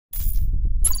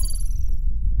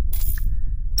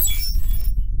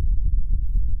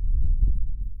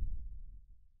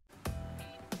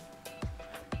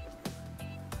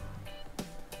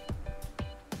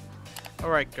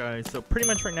Alright guys, so pretty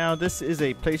much right now this is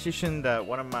a PlayStation that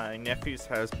one of my nephews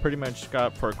has pretty much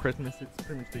got for Christmas. It's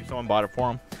pretty much someone bought it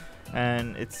for him.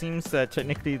 And it seems that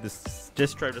technically this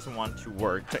disk drive doesn't want to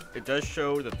work. It does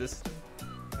show that this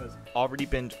has already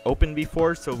been opened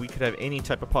before, so we could have any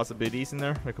type of possibilities in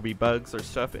there. There could be bugs or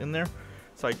stuff in there.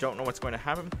 So I don't know what's going to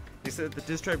happen. They said the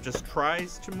disk drive just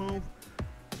tries to move,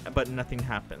 but nothing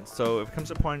happens. So if it comes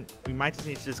to a point, we might just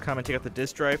need to just come and take out the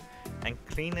disk drive and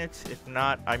clean it. If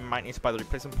not, I might need to buy the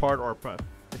replacement part, or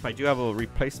if I do have a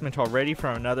replacement already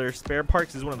from another spare part,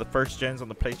 because this is one of the first gens on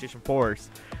the PlayStation 4s,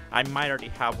 I might already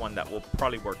have one that will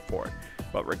probably work for it.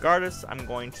 But regardless, I'm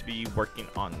going to be working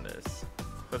on this.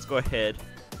 Let's go ahead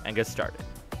and get started.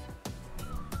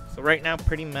 So right now,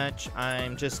 pretty much,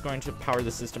 I'm just going to power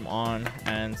the system on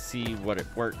and see what it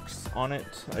works on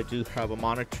it. I do have a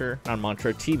monitor, not a monitor,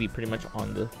 a TV pretty much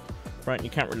on the front. You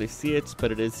can't really see it,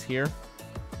 but it is here.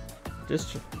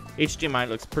 Just HDMI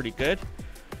looks pretty good.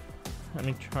 Let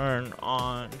me turn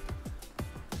on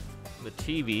the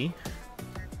TV.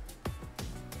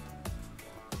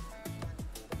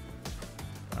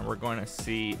 And we're going to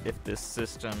see if this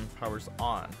system powers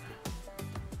on.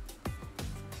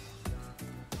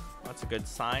 That's a good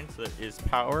sign, so there is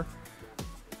power.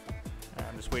 And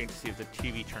I'm just waiting to see if the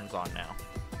TV turns on now.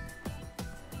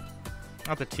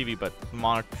 Not the TV, but the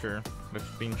monitor that's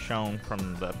being shown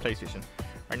from the PlayStation.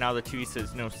 Right now the TV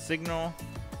says no signal.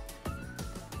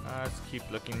 Let's keep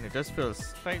looking. It does feel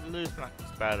slightly loose, but not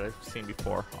as bad as I've seen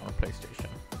before on a PlayStation.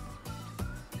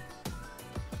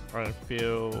 I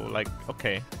feel like,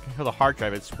 okay, I can feel the hard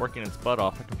drive, it's working its butt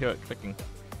off. I can feel it clicking.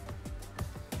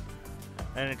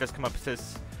 And it does come up, it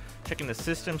says, checking the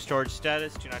system storage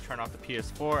status. Do not turn off the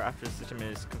PS4 after the system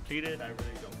is completed. I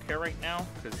really don't care right now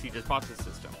because he just bought the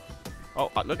system. Oh,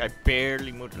 look, I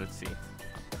barely moved it. Let's see.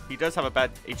 He does have a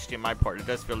bad HDMI port. It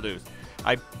does feel loose.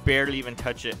 I barely even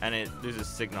touch it and it loses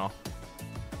signal.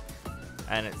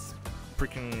 And it's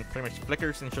freaking pretty much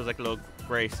flickers and shows like a little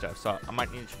gray stuff. So I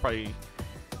might need to probably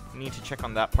need to check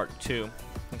on that part too.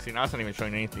 And see, now it's not even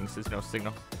showing anything, so there's no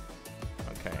signal.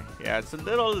 Okay, yeah, it's a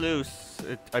little loose.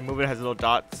 I move it, has little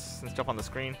dots and stuff on the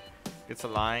screen. It's a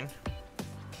line,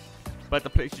 but the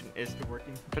PlayStation is still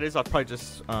working. If it is, I'll probably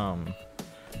just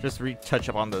retouch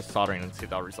up on the soldering and see if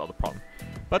that'll resolve the problem.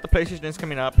 But the PlayStation is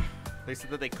coming up. They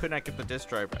said that they could not get the disk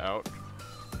drive out.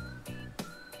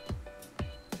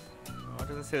 Oh, it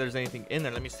doesn't say there's anything in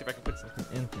there. Let me see if I can put something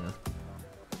in here.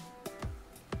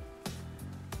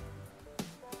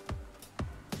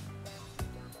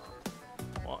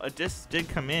 Well, a disc did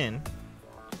come in.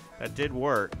 That did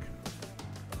work.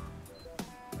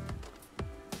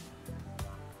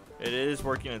 It is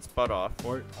working its butt off.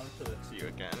 I'll show it to you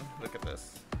again. Look at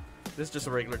this. This is just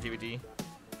a regular DVD.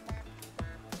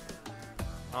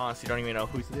 So you don't even know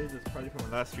whose it is. It's probably from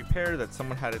a last repair that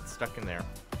someone had it stuck in there.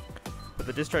 But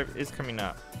the disk drive is coming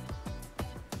up.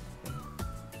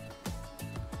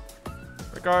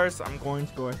 Regardless, I'm going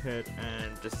to go ahead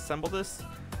and disassemble this.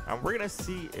 And we're going to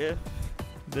see if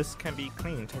this can be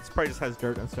cleaned. It probably just has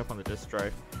dirt and stuff on the disk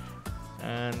drive.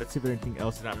 And let's see if anything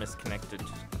else is not misconnected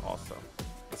also.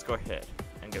 Let's go ahead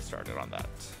and get started on that.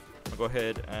 I'll go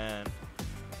ahead and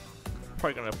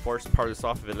probably going to force power this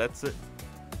off if it lets it.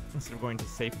 Instead of going to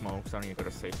safe mode, because I don't need to go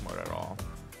to safe mode at all.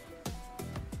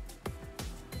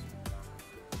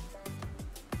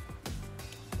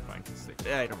 Going to safe.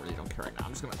 Yeah, I really don't care right now.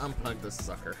 I'm just going to unplug this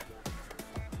sucker.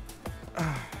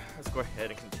 Let's go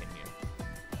ahead and continue.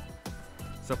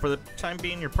 So for the time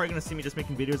being, you're probably going to see me just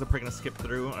making videos. I'm probably going to skip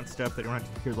through on stuff that you don't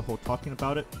have to hear the whole talking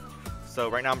about it. So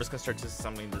right now I'm just going to start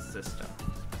disassembling the system.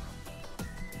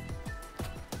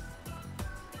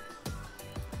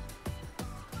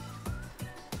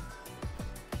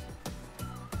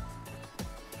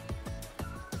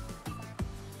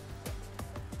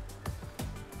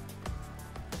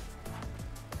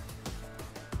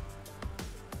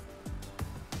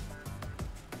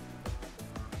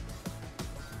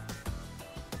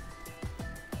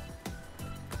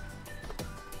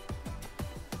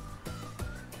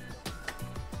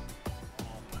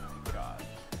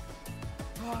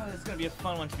 Oh, this is going to be a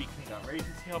fun one to be cleaned up. Ready to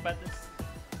see how bad this?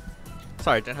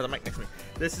 Sorry, I didn't have the mic next to me.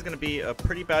 This is going to be a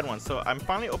pretty bad one. So I'm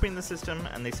finally opening the system,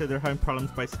 and they said they're having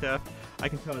problems by stuff. I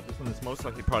can tell that this one is most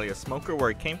likely probably a smoker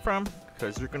where it came from,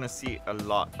 because you're going to see a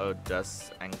lot of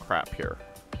dust and crap here.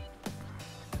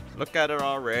 Look at it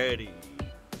already.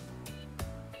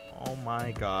 Oh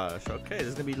my gosh. Okay,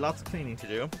 there's going to be lots of cleaning to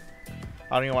do.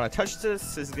 I don't even want to touch this.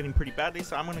 This is getting pretty badly,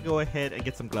 so I'm going to go ahead and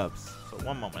get some gloves. So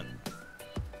one moment.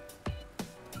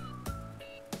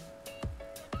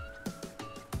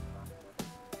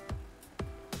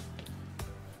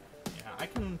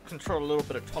 can control a little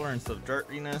bit of tolerance of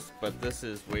dirtiness, but this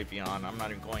is way beyond. I'm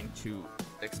not even going to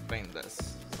explain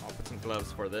this. So I'll put some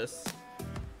gloves for this.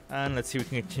 And let's see if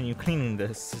we can continue cleaning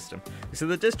this system. So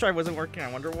the disk drive wasn't working.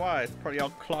 I wonder why. It's probably all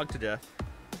clogged to death.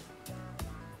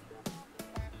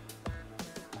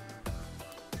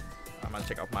 I'm gonna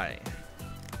take off my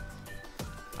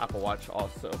Apple Watch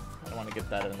also. I don't want to get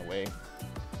that in the way.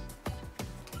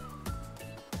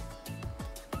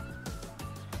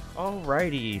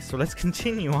 Alrighty, so let's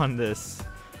continue on this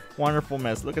wonderful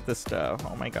mess. Look at this stuff.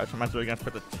 Oh my gosh, I'm actually gonna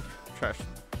put the trash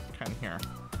can here.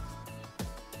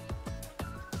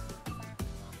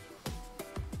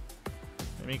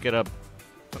 Let me get up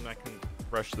so I can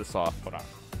brush this off. Hold on.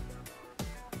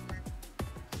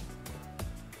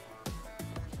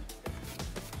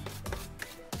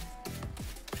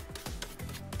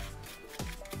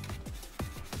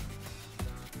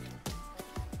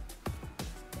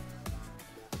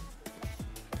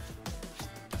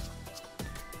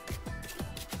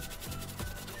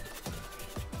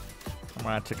 I'm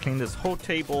gonna have to clean this whole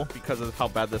table because of how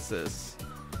bad this is.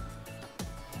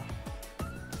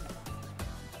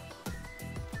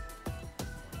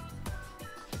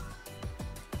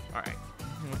 Alright,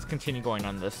 let's continue going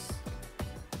on this.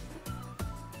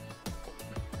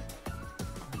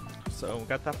 So we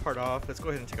got that part off. Let's go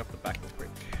ahead and take off the back real quick.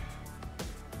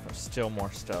 There's still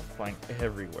more stuff flying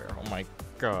everywhere. Oh my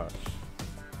gosh.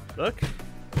 Look.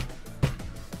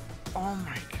 Oh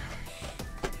my gosh.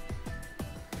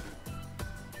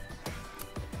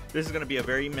 This is going to be a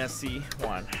very messy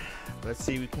one. Let's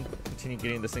see if we can continue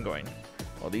getting this thing going.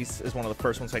 Well, these is one of the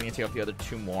first ones. I need to take off the other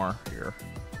two more here.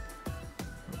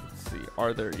 Let's see.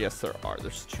 Are there? Yes, there are.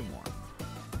 There's two more.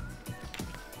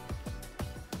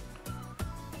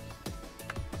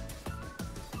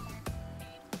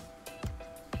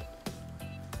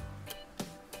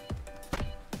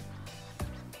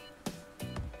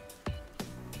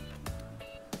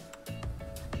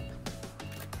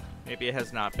 Maybe it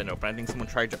has not been opened. I think someone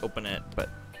tried to open it, but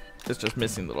it's just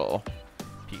missing the little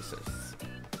pieces.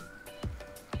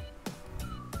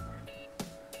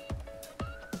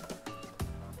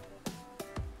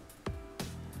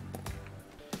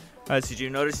 As you do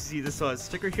notice, you see this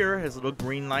sticker here has a little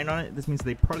green line on it. This means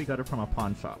they probably got it from a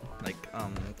pawn shop. Like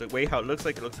the way how it looks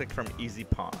like from Easy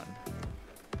Pawn.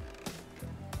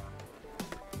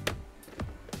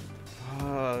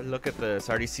 Oh, look at this.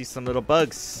 I already see some little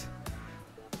bugs.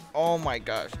 Oh my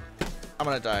gosh. I'm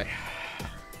gonna die.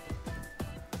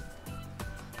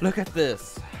 Look at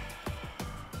this.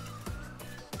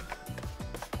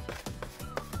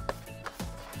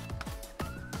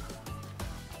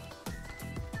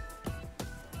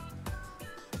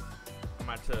 I'm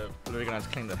about to literally gonna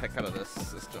clean the heck out of this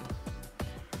system.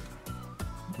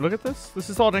 Look at this. This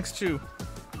is all next to.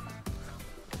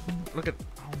 Look at.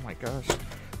 Oh my gosh.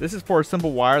 This is for a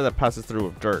simple wire that passes through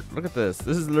with dirt. Look at this.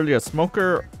 This is literally a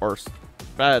smoker or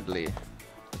badly.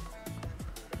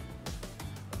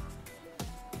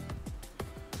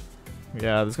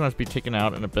 Yeah, this is going to be taken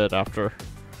out in a bit after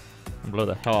I blow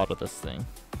the hell out of this thing.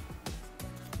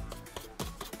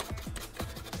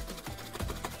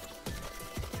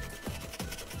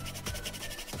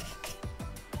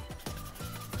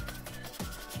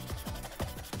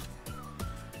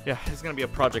 Yeah, it's gonna be a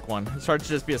project one. It started to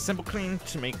just be a simple clean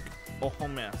to make a whole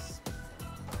mess.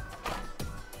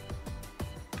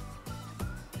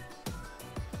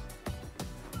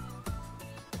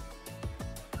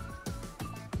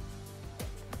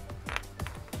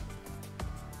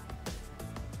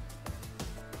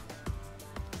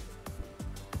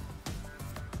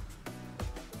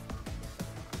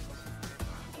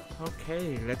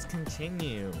 Okay, let's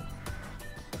continue.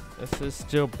 This is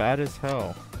still bad as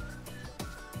hell.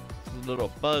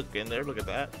 Little bug in there, look at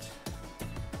that.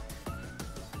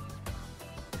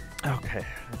 Okay,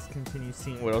 let's continue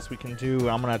seeing what else we can do.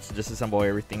 I'm gonna have to disassemble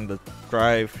everything, the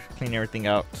drive, clean everything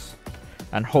out,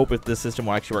 and hope if this system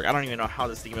will actually work. I don't even know how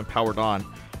this thing even powered on.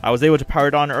 I was able to power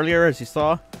it on earlier, as you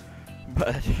saw,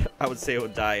 but I would say it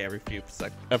would die every few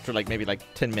seconds, after like maybe like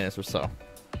 10 minutes or so.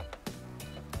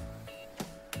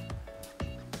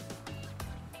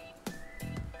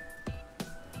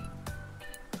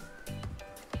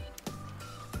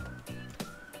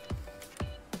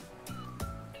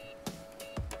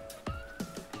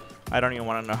 I don't even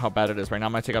want to know how bad it is right now.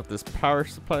 I'm going to take out this power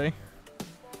supply.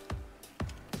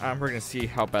 We're going to see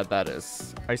how bad that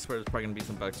is. I swear there's probably going to be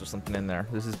some bugs or something in there.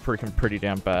 This is pretty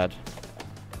damn bad.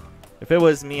 If it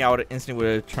was me, I would instantly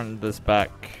would have turned this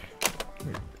back.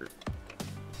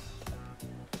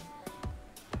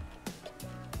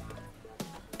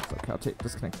 So I'll take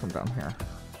disconnect from down here.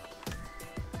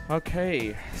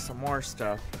 Okay, some more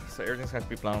stuff. so everything's going to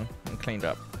be blown and cleaned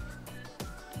up.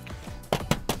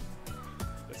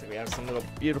 Looks like we have some little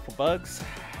beautiful bugs.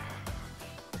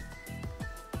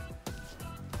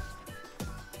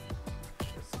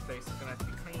 This place is going to have to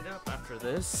be cleaned up after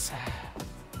this.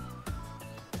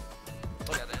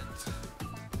 Look at it.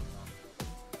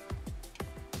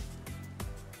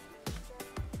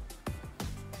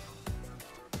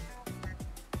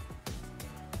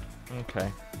 Okay,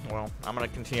 well, I'm going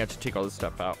to continue to take all this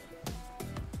stuff out.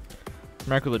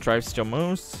 Miracle, the drive still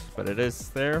moves, but it is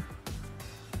there.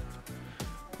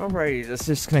 Alrighty, let's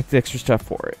disconnect the extra stuff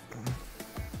for it.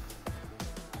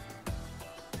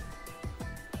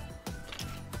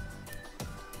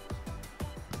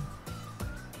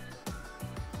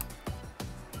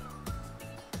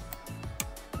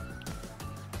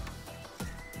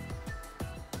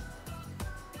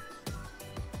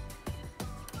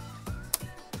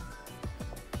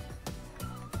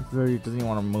 He doesn't even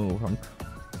want to move. I'm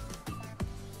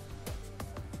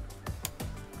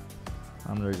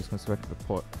literally just gonna select the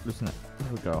port. Loosen it.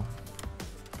 There we go.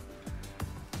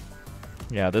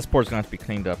 Yeah, this port's gonna have to be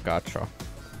cleaned up. Gotcha.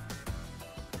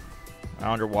 I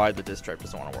wonder why the disk drive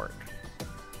doesn't want to work.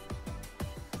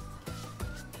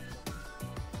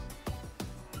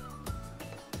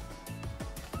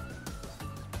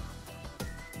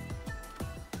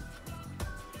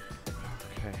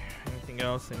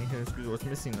 Else, any hidden screw? What's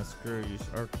missing? The screw?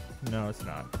 Or no, it's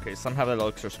not. Okay, somehow that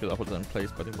extra screw that holds it in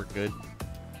place, but I think we're good.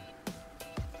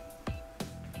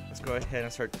 Let's go ahead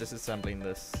and start disassembling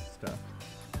this stuff.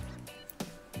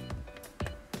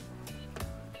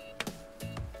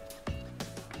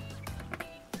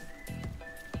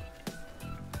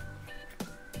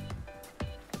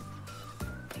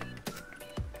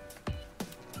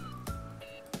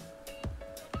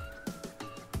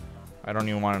 I don't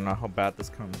even want to know how bad this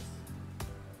comes.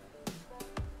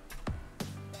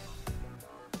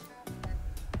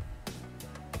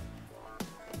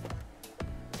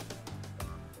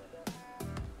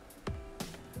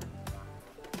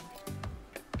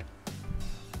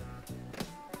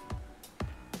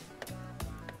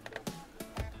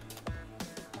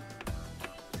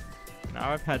 Now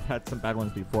I've had some bad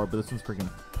ones before, but this one's freaking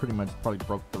pretty much probably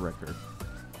broke the record.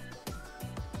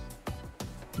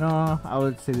 No, I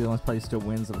would say the one's probably still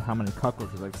wins of how many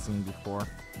cockroaches I've seen before.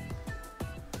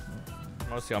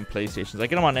 Mostly on PlayStations. I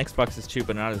get them on Xboxes too,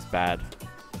 but not as bad.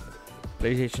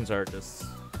 PlayStations are just,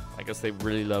 I guess they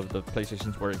really love the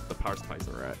PlayStations where the power supplies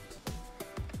are at.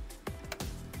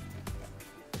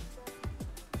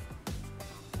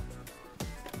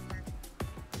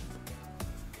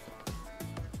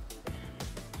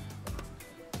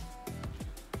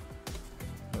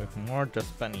 More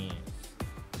dust bunnies.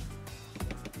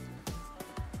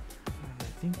 I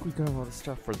think we got a lot of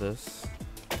stuff for this.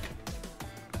 Oh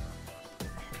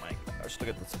my gosh, look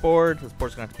at this board. This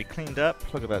board's gonna have to be cleaned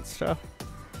up. Look at that stuff.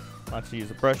 I'll have to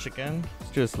use a brush again.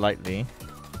 Let's do this lightly.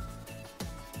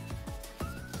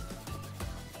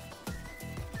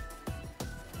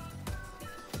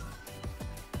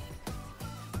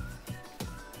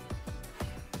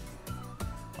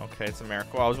 Okay, it's a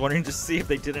miracle. I was wondering to see if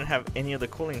they didn't have any of the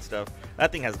cooling stuff.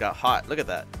 That thing has got hot. Look at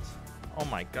that. Oh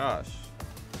my gosh.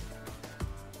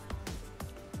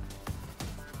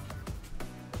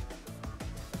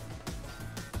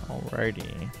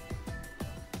 Alrighty.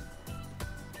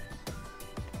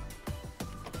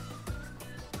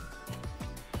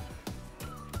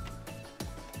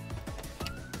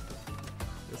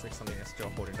 Looks like something is still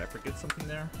holding. Did I forget something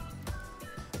there?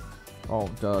 Oh,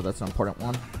 duh, that's an important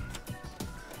one.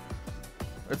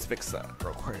 Let's fix that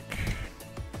real quick.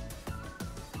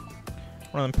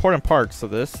 One of the important parts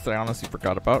of this that I honestly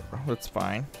forgot about. That's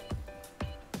fine.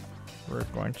 We're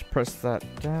going to press that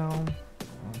down.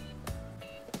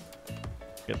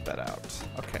 Get that out.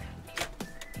 Okay.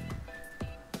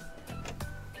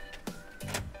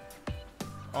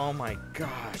 Oh my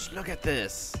gosh, look at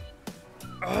this.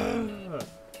 Ugh.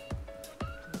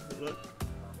 Look.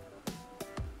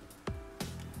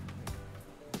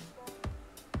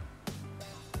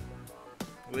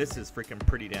 This is freaking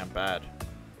pretty damn bad.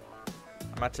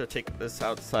 I'm about to take this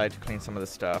outside to clean some of the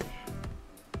stuff.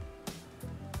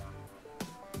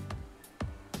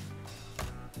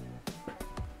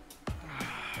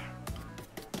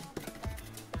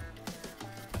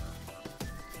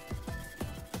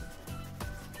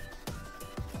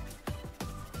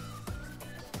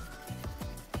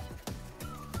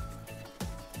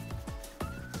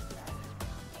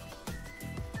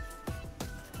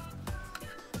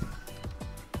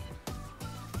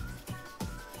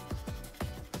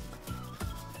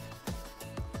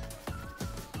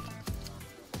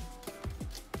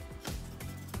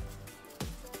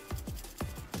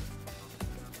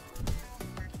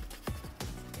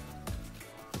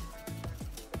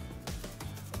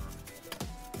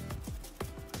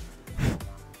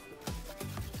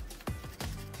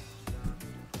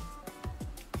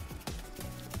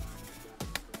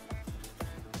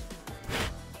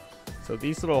 So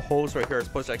these little holes right here are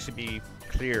supposed to actually be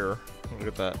clear. Look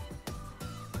at that.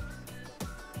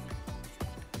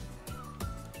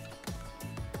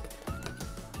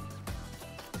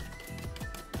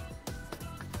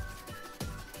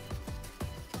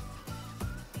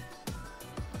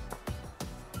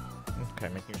 Okay,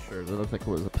 making sure. It looked like it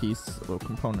was a piece, a little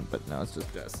component, but no, it's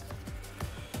just this.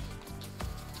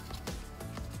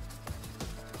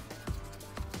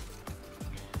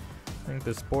 I think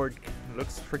this board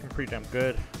looks freaking pretty damn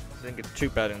good. Didn't get too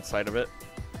bad inside of it.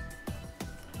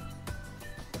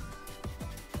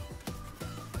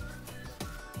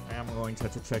 I am going to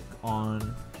have to check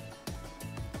on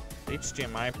the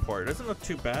HDMI port. It doesn't look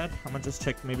too bad. I'm gonna just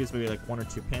check. Maybe it's maybe like 1 or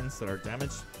 2 pins that are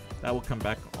damaged. That will come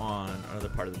back on another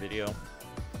part of the video.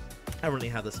 I don't really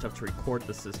have the stuff to record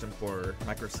the system for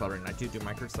micro soldering. I do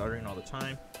micro soldering all the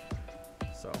time,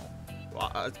 so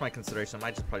well, it's my consideration. I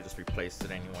might just probably just replace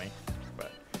it anyway.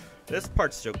 But this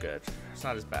part's still good. It's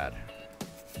not as bad.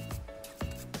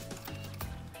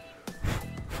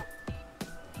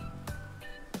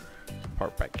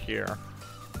 Part back here.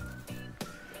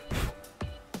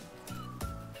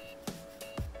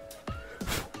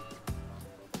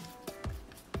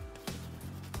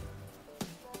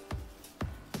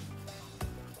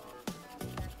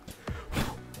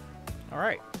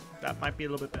 Alright, that might be a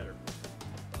little bit better.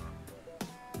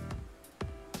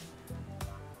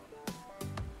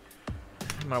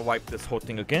 I'm gonna wipe this whole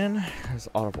thing again. Because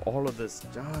out of all of this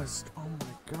dust, oh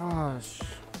my gosh.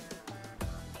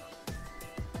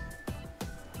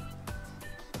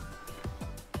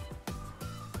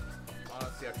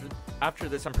 Honestly, after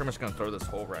this, I'm pretty much gonna throw this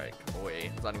whole rag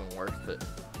away. It's not even worth it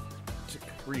to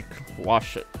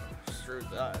re-wash it. Screw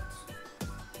that.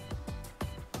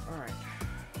 Alright.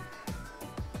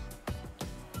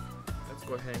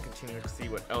 Go ahead and continue to see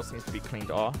what else needs to be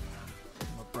cleaned off. I'm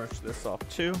gonna brush this off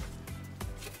too.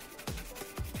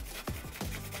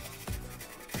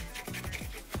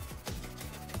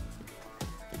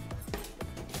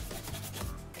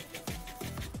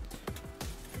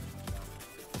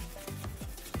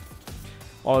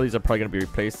 All of these are probably gonna be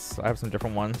replaced. I have some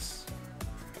different ones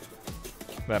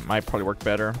that might probably work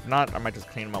better. If not, I might just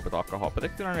clean them up with alcohol, but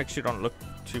they actually don't look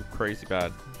too crazy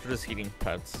bad. They're just heating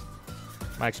pads.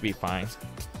 Might actually be fine.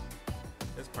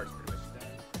 This part's pretty much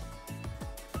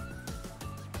done.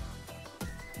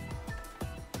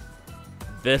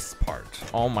 This part,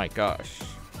 oh my gosh.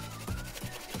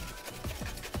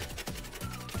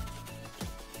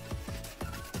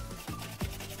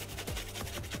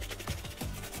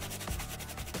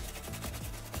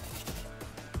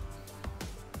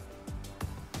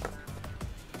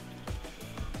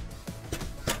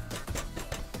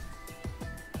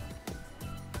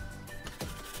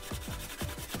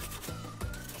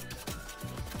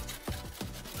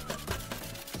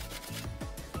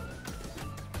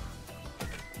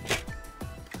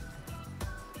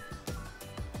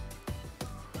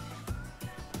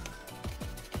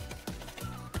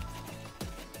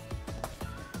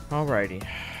 Alrighty.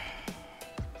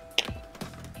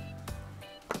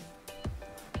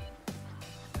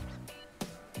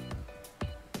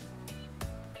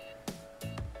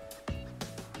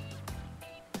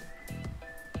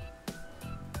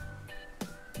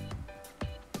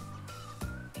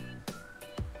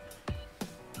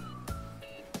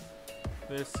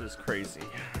 This is crazy.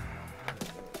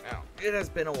 Now, it has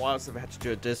been a while since I've had to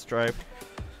do a disk drive.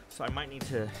 So I might need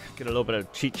to get a little bit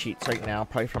of cheat sheets right now,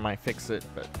 probably for my fix it,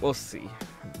 but we'll see.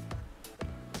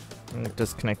 I'm gonna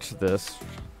disconnect this.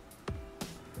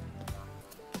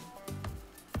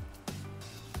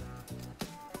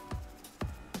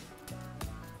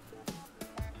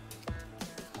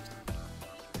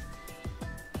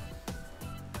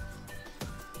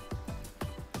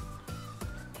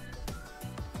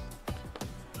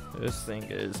 This thing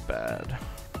is bad.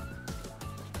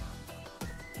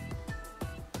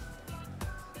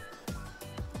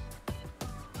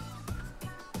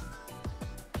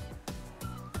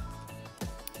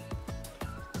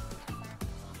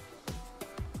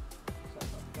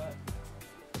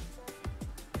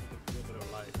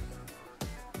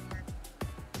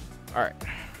 All right.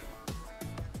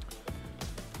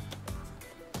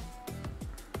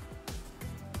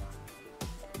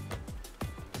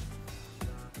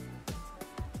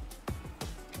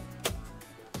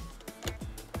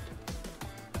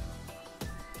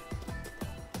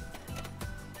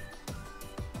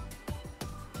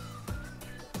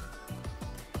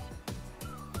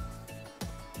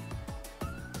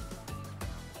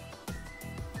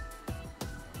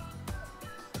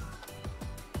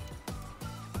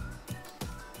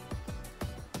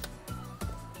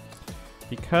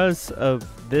 Because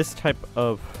of this type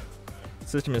of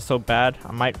system is so bad,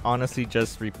 I might honestly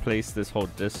just replace this whole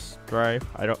disk drive.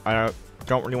 I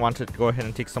don't really want to go ahead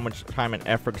and take so much time and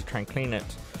effort to try and clean it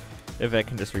if I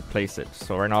can just replace it.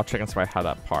 So right now I'll check and see if I have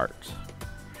that part.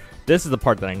 This is the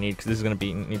part that I need because this is going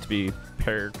to need to be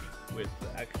paired with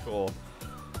the actual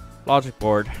logic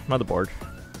board, motherboard,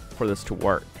 for this to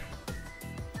work.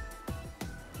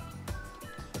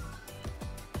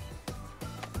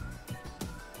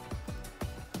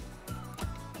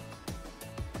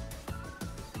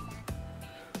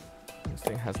 This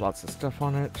thing has lots of stuff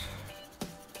on it.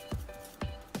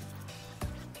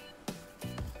 I'm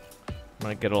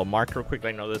gonna get a little mark real quick.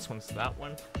 I know this one's that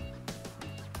one.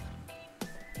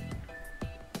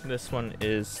 This one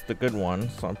is the good one,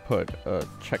 so I'll put a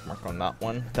check mark on that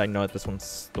one. I know that this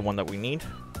one's the one that we need.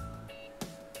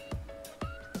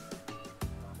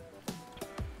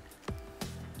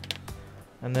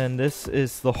 And then this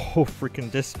is the whole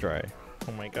freaking disk drive.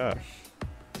 Oh my gosh.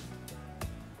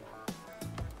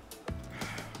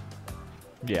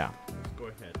 Yeah, let's go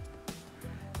ahead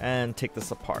and take this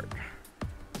apart.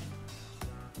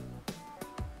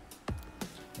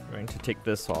 I'm going to take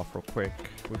this off real quick.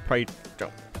 We probably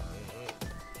don't.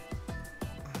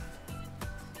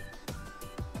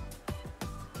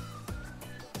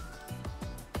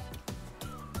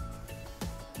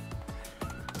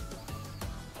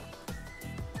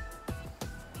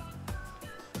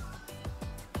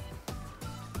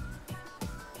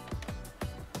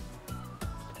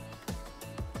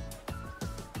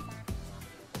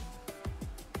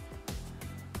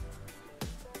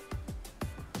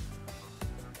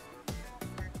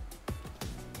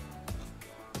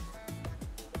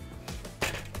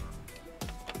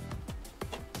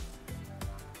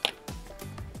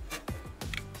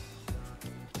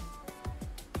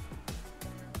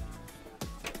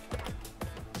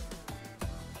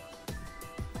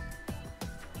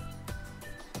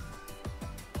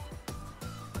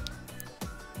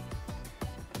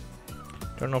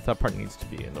 Don't know if that part needs to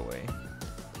be in the way.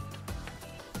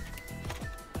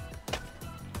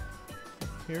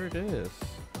 Here it is.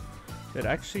 It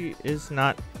actually is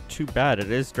not too bad.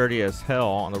 It is dirty as hell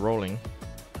on the rolling.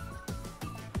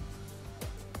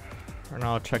 And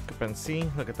I'll check up and see.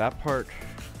 Look at that part.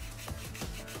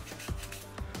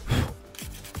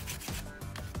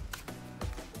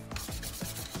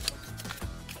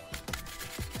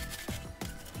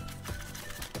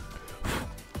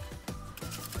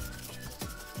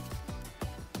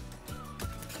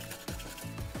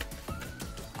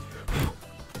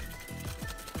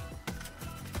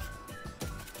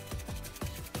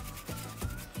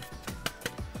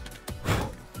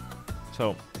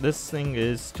 So this thing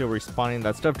is still responding.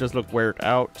 That stuff does look weird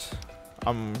out.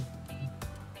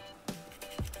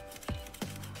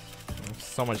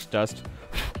 So much dust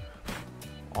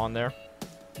on there.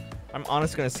 I'm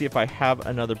honestly gonna see if I have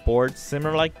another board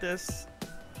similar like this,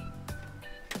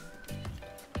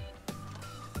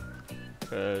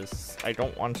 because I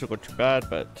don't want to go too bad.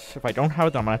 But if I don't have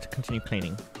it, then I'm gonna have to continue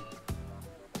cleaning.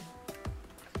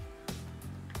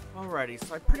 Alrighty,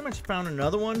 so I pretty much found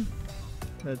another one.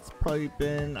 That's probably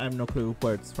been, I have no clue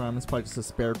where it's from. It's probably just a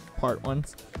spare part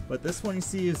once. But this one you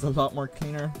see is a lot more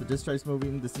cleaner. The disk drive's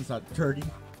moving. This is not dirty.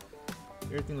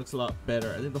 Everything looks a lot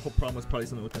better. I think the whole problem was probably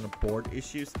something within the board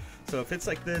issues. So if it's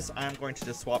like this, I'm going to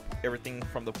just swap everything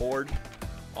from the board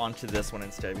onto this one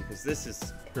instead, because this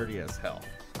is dirty as hell.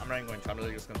 I'm not even going to. I'm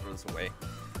really just going to throw this away.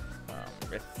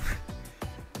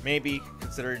 Maybe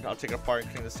consider I'll take it apart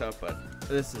and clean this stuff, but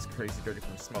this is crazy dirty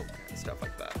from smoke and stuff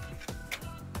like that.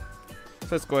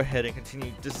 So let's go ahead and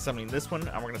continue disassembling this one,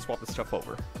 and we're going to swap this stuff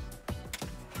over.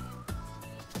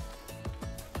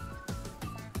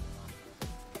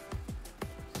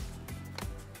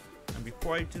 And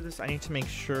before I do this, I need to make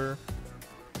sure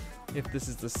if this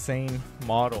is the same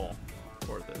model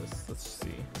for this. Let's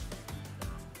see.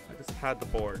 I just had the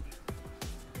board.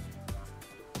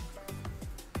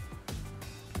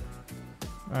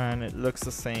 And it looks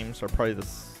the same, so probably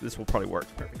this will probably work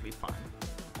perfectly fine.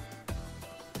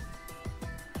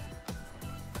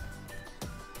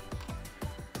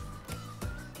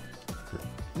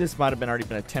 This might have already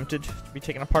been attempted to be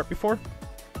taken apart before.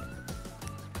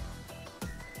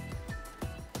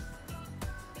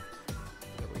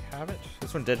 There we have it.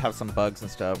 This one did have some bugs and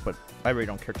stuff, but I really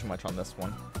don't care too much on this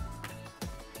one.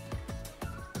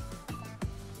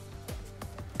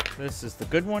 This is the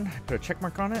good one. I put a check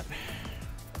mark on it.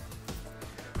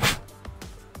 I'm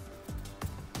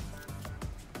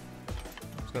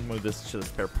just going to move this to the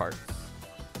spare parts.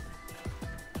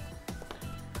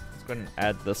 Let's go ahead and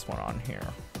add this one on here.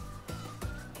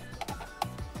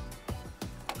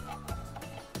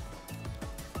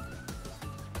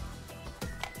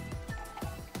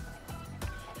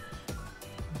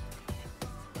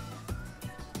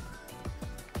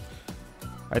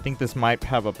 I think this might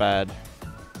have a bad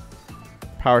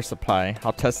power supply.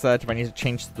 I'll test that. If I need to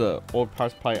change the old power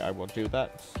supply, I will do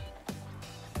that.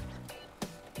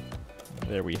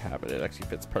 There we have it. It actually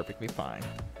fits perfectly fine.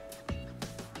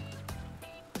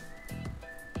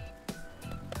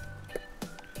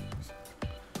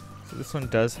 So this one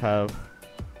does have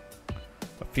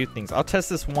a few things. I'll test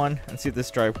this one and see if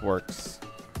this drive works.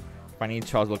 If I need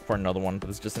to, I'll look for another one, but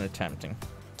it's just an attempting.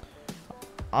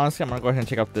 Honestly, I'm going to go ahead and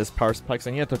take out this power supply,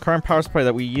 because yeah, the current power supply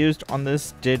that we used on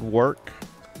this did work.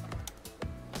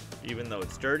 Even though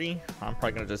it's dirty, I'm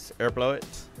probably going to just air blow it.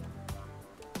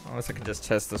 Unless I can just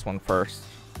test this one first.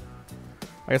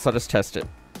 I guess I'll just test it.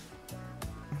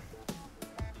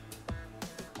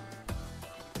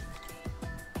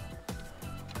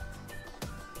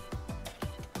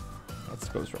 This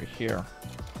goes right here.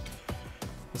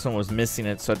 This one was missing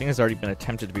it, so I think it's already been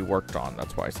attempted to be worked on.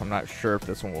 That's why, so I'm not sure if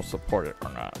this one will support it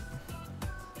or not.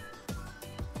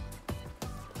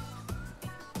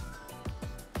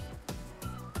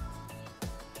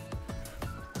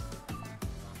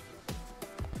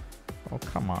 Oh,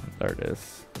 come on. There it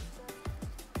is.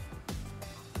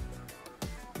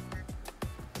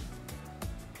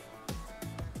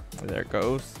 There it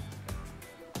goes.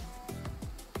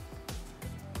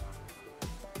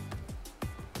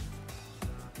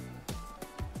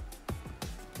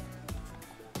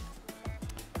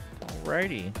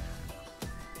 Alrighty.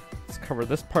 Let's cover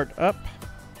this part up.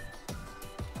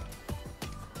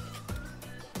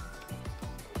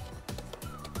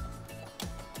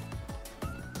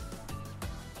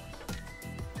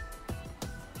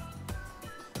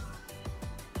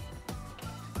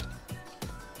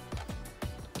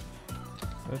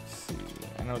 Let's see.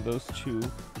 I know those two.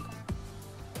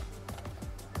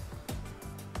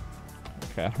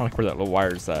 Okay, I don't like where that little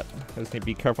wire is at. I just need to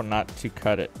be careful not to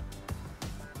cut it.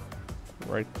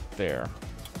 Right there.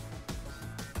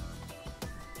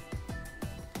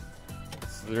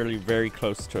 It's literally very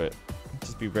close to it.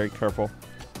 Just be very careful.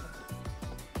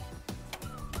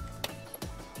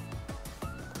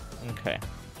 Okay.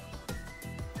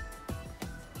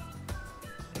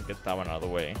 Get that one out of the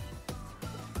way.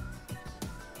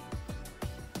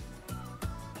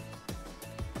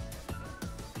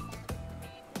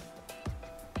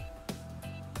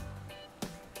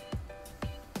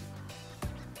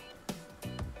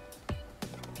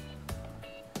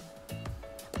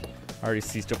 I already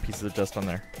see still pieces of dust on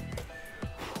there.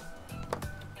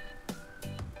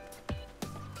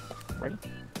 Ready?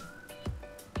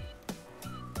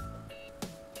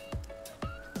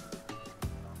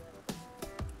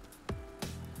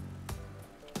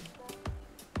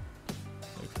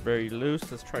 Looks very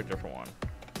loose. Let's try a different one.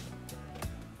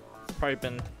 It's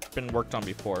probably been worked on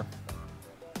before.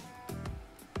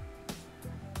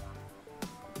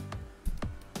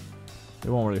 It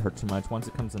won't really hurt too much. Once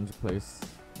it comes into place,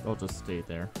 it'll just stay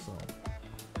there, so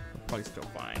it'll probably still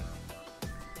fine.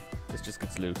 This just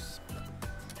gets loose.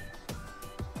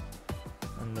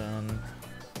 And then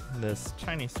this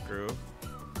tiny screw.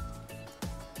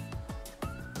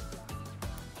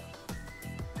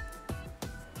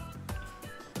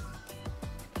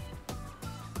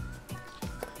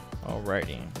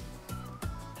 Alrighty.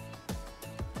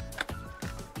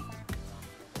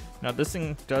 Now this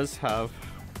thing does have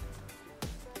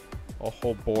a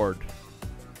whole board.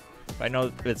 I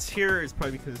know it's here is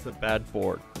probably because it's a bad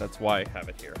board. That's why I have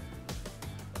it here.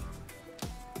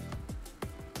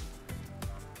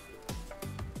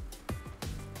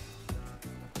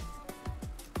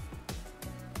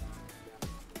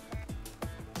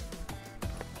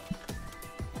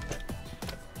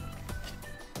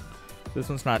 This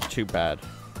one's not too bad.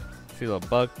 See the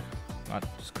bug? Not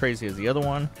as crazy as the other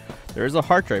one. There is a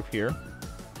hard drive here.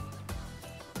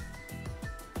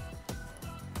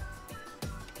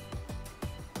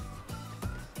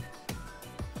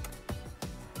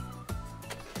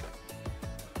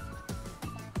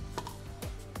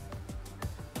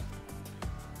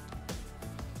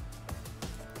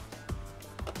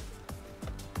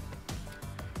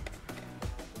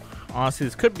 Honestly,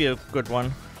 this could be a good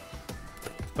one,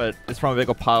 but it's from a big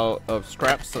old pile of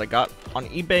scraps that I got on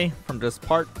eBay from just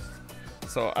parts,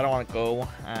 so I don't want to go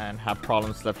and have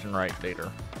problems left and right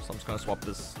later. So I'm just going to swap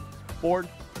this board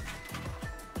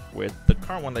with the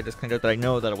current one that I just cleaned out that I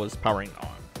know that it was powering on.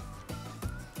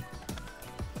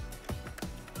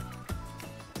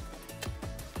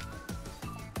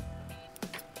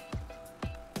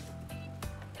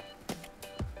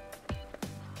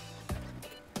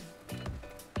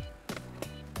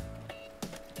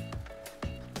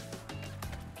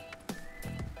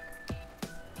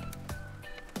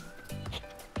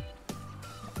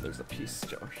 There's a piece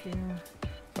still here.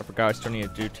 I forgot I still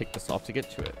need to take this off to get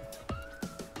to it.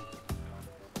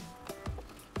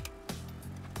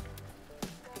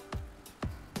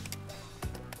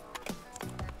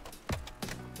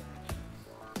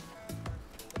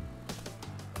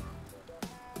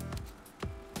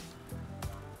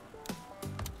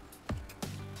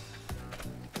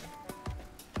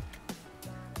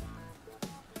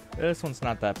 This one's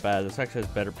not that bad. This actually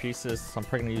has better pieces, so I'm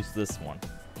probably gonna use this one.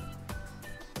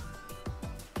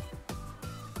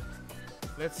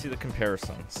 Let's see the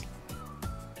comparisons.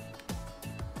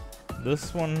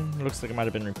 This one looks like it might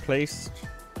have been replaced.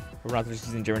 We're not just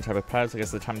using different type of pads, I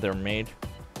guess the time they were made.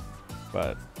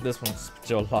 But this one's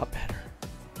still a lot better.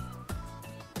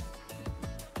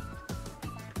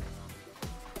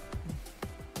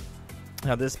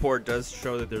 Now this board does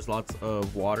show that there's lots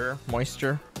of water,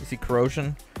 moisture. You see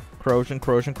corrosion, corrosion,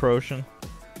 corrosion, corrosion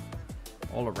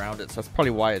all around it, so that's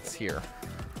probably why it's here.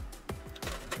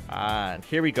 And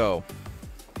here we go.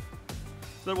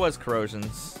 So there was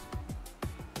corrosions.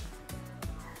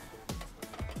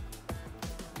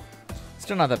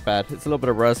 Still not that bad. It's a little bit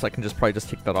of rust. I can just probably just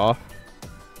take that off.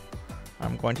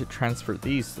 I'm going to transfer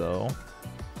these though.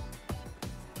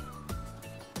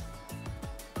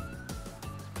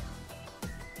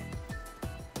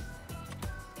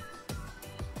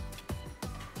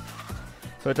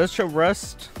 So it does show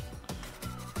rust,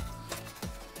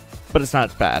 but it's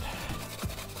not bad.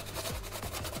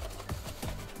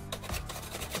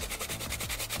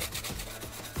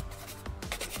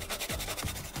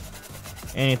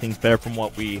 Anything better from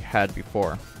what we had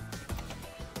before.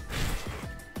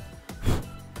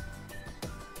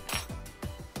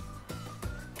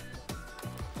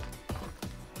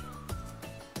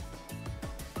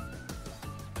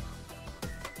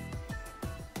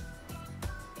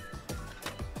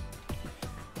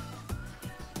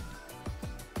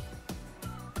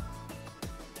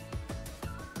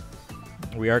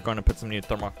 We are going to put some new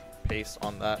thermal paste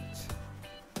on that.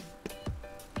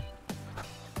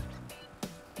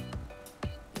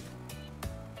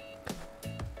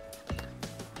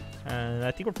 And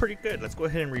I think we're pretty good. Let's go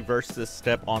ahead and reverse this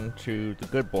step onto the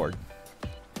good board.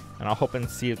 And I'll hope and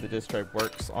see if the disk drive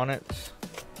works on it.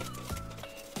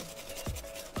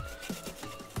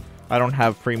 I don't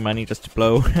have free money just to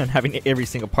blow and having every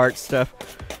single part stuff.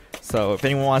 So if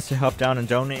anyone wants to help down and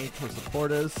donate or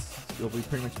support us, it'll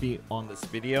pretty much be on this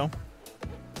video. You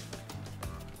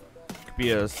could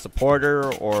be a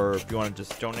supporter, or if you want to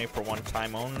just donate for one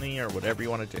time only, or whatever you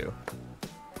want to do.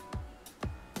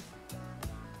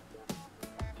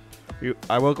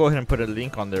 I will go ahead and put a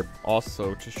link on there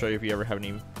also to show you if you ever have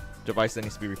any device that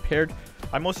needs to be repaired.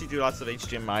 I mostly do lots of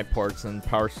HDMI ports and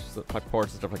power supply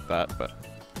ports and stuff like that, but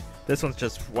this one's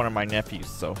just one of my nephews,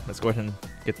 so let's go ahead and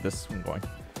get this one going.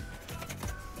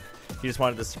 He just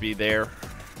wanted this to be there.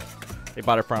 They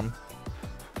bought it from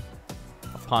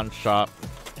a pawn shop,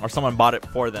 or someone bought it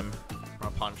for them from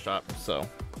a pawn shop, so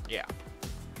yeah.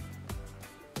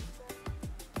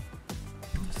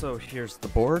 So here's the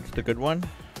board, the good one.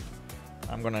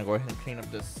 I'm gonna go ahead and clean up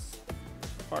this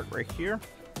part right here.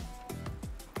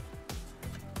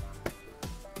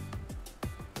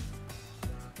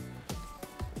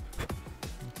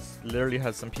 It literally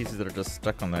has some pieces that are just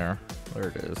stuck on there. There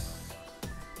it is.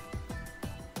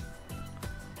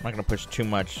 I'm not gonna push too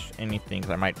much anything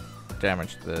because I might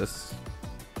damage this.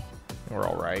 We're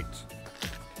all right.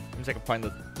 Let me see if I can find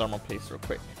the thermal paste real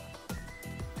quick.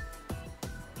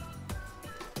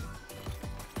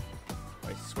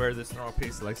 I swear this thermal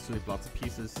paste likes to leave lots of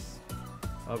pieces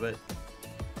of it.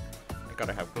 I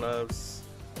gotta have gloves.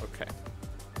 Okay.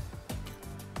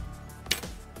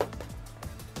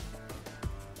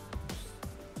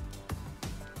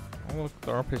 Oh, look,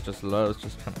 thermal paste just loves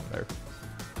just kind of there.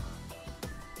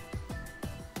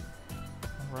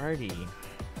 Alrighty.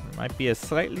 It might be a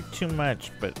slightly too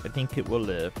much, but I think it will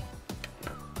live.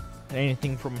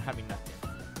 Anything from having nothing.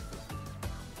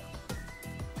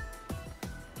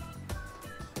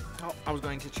 Oh, I was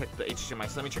going to check the HDMI,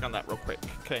 so let me check on that real quick.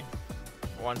 Okay.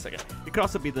 1 second. It could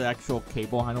also be the actual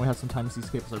cable. I know we have sometimes these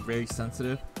cables are very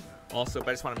sensitive. Also, but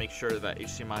I just want to make sure that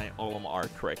HDMI, all of them are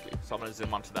correctly. So I'm going to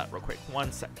zoom onto that real quick.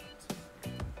 1 second.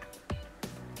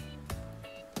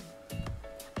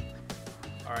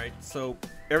 Alright, so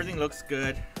everything looks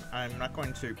good. I'm not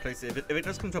going to replace it. If it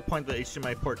does come to a point that the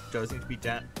HDMI port does need to be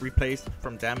replaced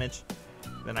from damage,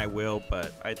 then I will,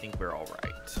 but I think we're alright.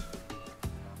 Let's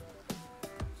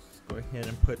go ahead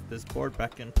and put this board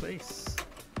back in place.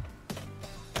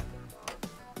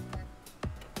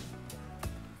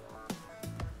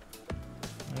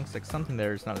 Looks like something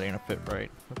there is not going to fit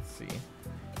right. Let's see.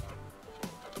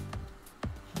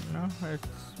 No, it's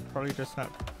probably just not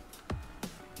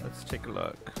Let's take a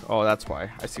look. Oh, that's why.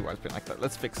 I see why it's been like that.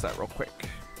 Let's fix that real quick.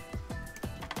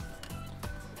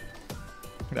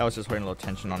 That was just putting a little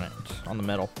tension on it, on the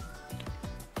metal.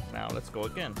 Now let's go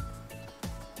again.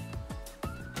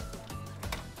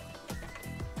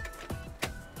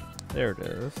 There it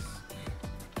is.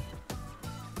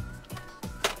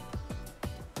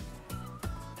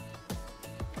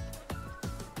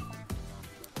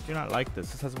 I do not like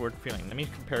this. This has a weird feeling. Let me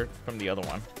compare it from the other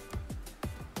one.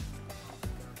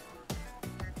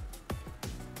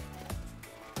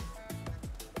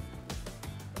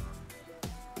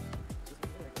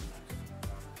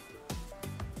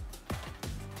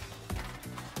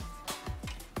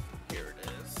 Here it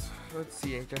is. Let's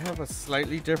see. Do I have a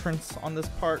slightly difference on this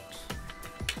part?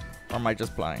 Or am I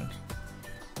just blind?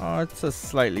 Oh, it's a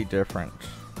slightly different.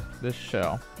 This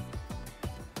shell.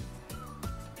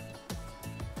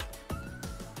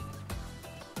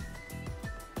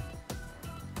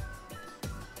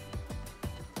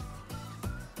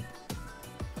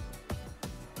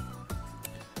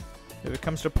 If it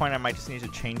comes to a point, I might just need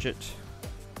to change it.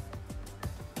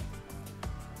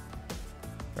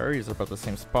 The areas are about the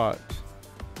same spot.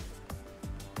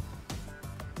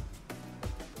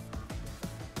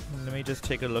 Let me just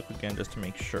take a look again just to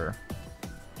make sure.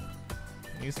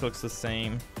 These looks the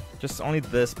same. Just only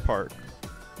this part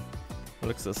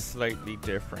looks a slightly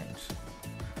different.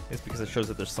 It's because it shows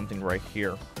that there's something right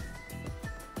here.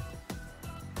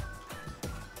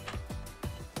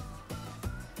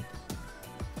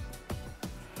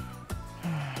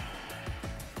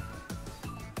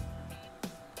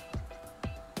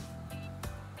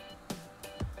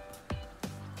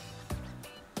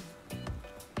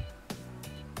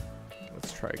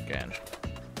 Let's try again.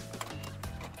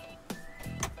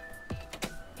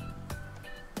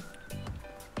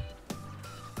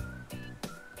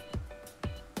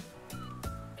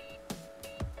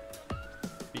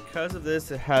 Because of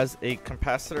this, it has a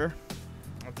capacitor.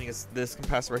 I think it's this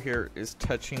capacitor right here is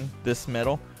touching this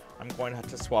metal. I'm going to have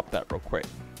to swap that real quick.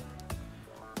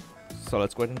 So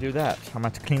let's go ahead and do that. I'm going to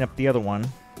have to clean up the other one.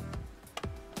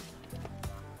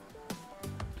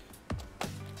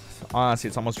 So honestly,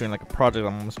 it's almost doing like a project.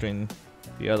 I'm almost doing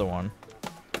the other one.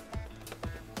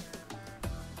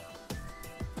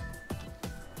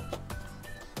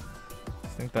 I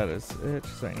think that is it.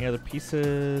 Is there any other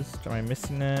pieces? Am I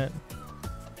missing it?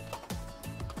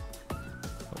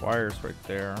 The wire's right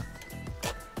there.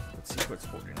 Let's see what's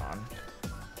holding on.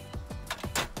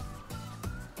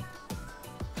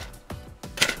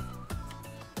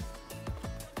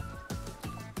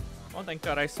 Oh, thank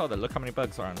God I saw that. Look how many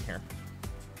bugs are on here.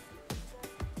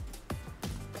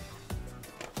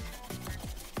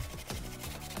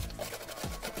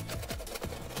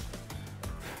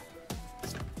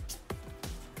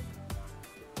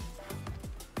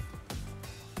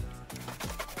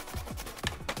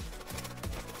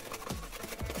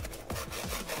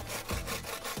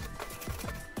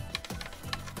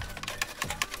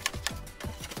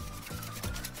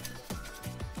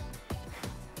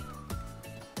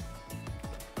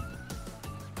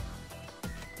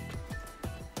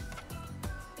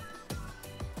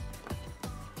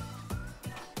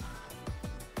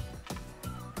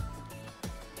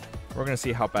 We're gonna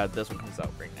see how bad this one comes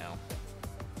out right now.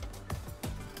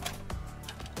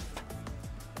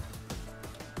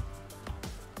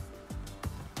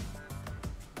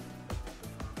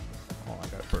 Oh, I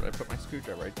got it. I put my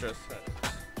screwdriver. I just had it.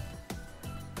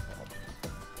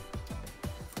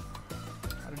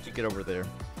 How did you get over there?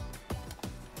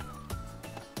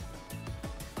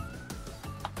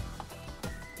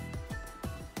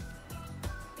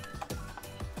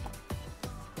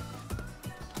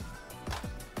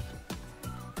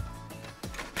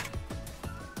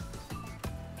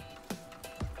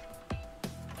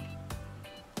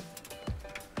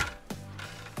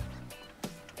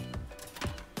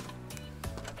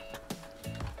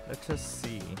 Let's just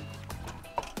see.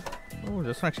 Oh,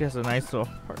 this one actually has a nice little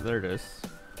part. There it is.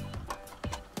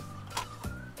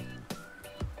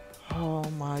 Oh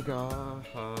my gosh.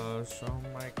 Oh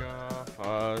my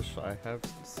gosh. I have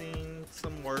seen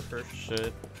some worse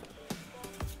shit.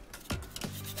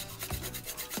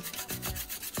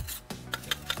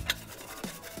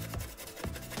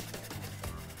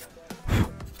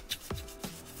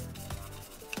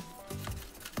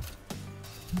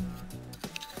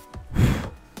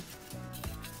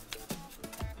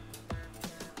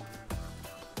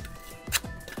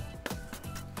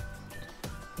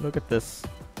 Look at this.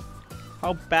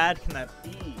 How bad can that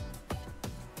be?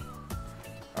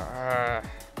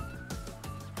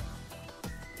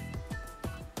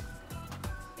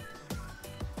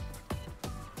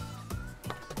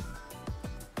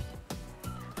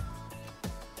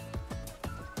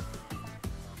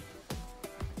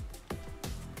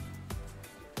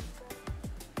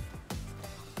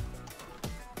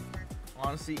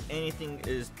 Honestly, anything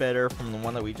is better from the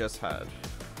one that we just had.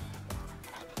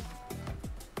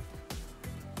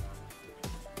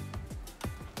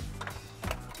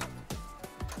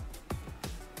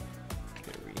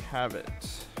 Okay, we have it.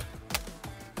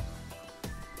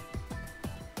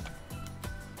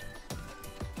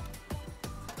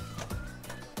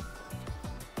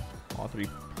 All 3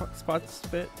 spots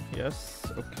fit.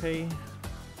 Yes. Okay.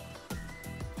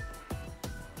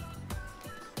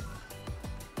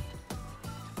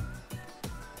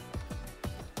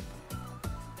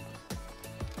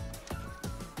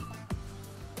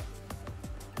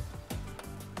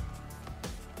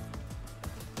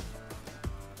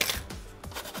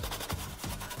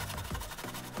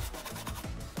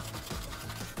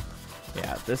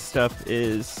 Yeah, this stuff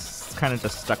is kind of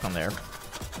just stuck on there.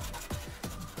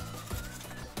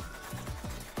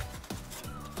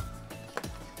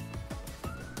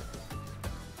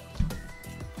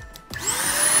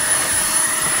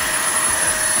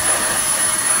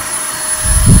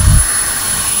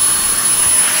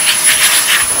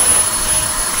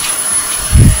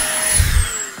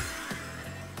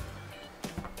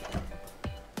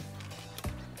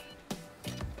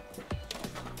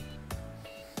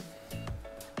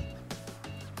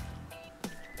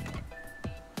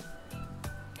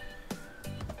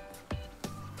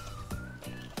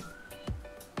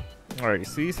 Alrighty,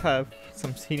 so these have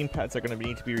some heating pads that are going to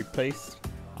need to be replaced.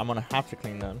 I'm going to have to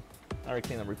clean them. Not really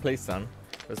clean them, replace them.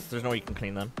 Because there's no way you can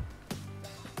clean them.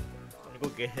 I'm going to go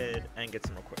get ahead and get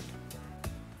some real quick.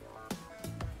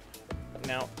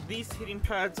 Now, these heating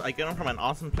pads, I get them from an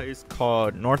awesome place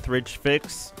called Northridge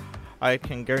Fix. I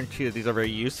can guarantee that these are very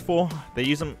useful.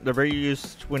 They're very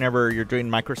used whenever you're doing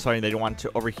microsliding. They don't want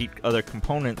to overheat other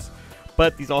components.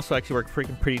 But these also actually work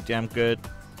pretty damn good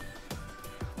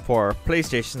for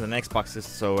PlayStation and Xboxes,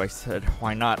 so I said,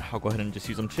 why not? I'll go ahead and just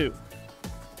use them too.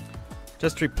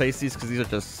 Just to replace these, because these are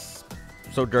just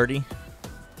so dirty.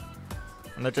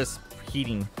 And they're just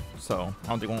heating, so I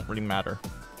don't think it won't really matter.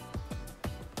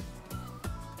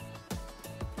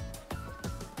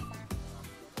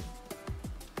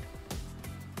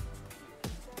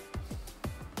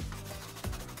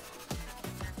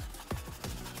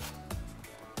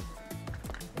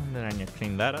 And then I need to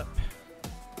clean that up.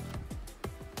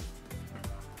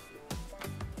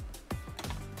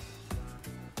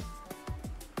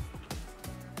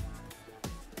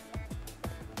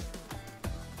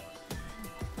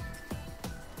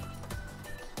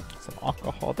 Some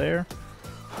alcohol there.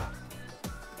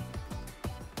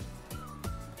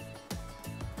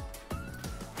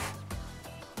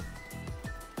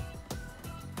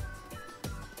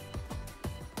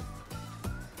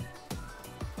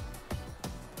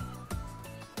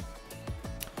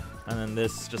 And then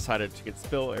this decided to get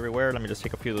spilled everywhere. Let me just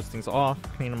take a few of those things off,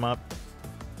 clean them up.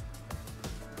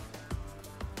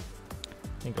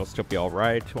 I think it'll still be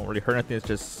alright. Won't really hurt anything, it's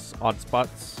just odd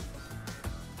spots.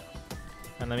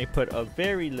 And let me put a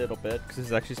very little bit, because this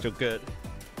is actually still good.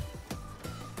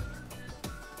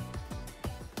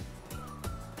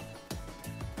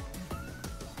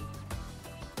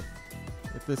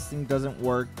 If this thing doesn't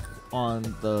work on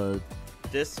the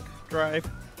disk drive,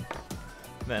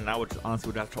 then I would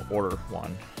honestly have to order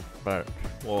one. But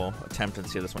we'll attempt and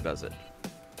see if this one does it.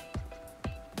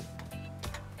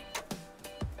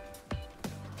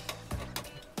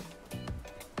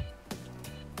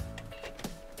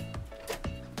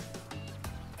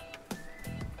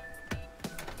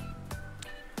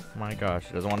 My gosh,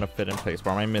 it doesn't want to fit in place.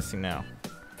 What am I missing now?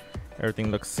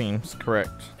 Everything seems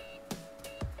correct.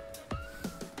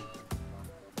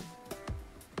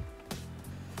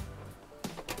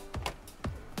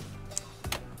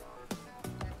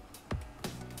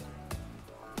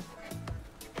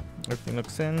 Everything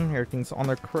looks in. Everything's on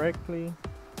there correctly.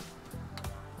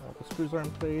 All the screws are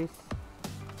in place.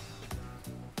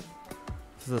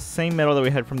 This is the same metal that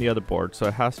we had from the other board, so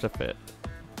it has to fit.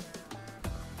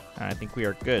 And I think we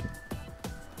are good.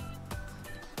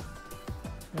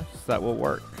 Yes, that will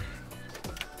work.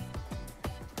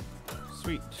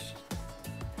 Sweet.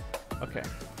 Okay.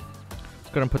 Let's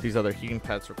go and put these other heating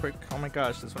pads real quick. Oh my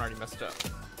gosh, this one already messed up.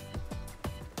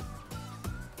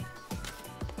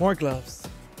 More gloves.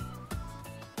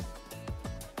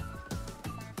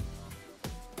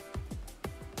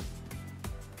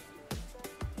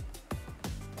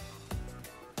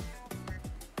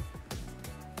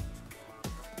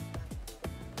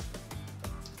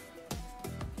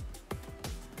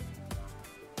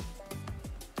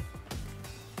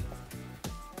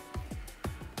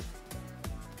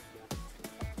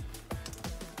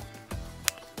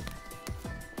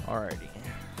 Alrighty.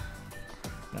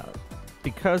 Now,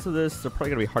 because of this, they're probably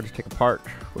gonna be hard to take apart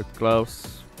with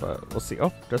gloves. but we'll see. Oh,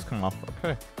 it does come off.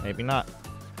 Okay, maybe not.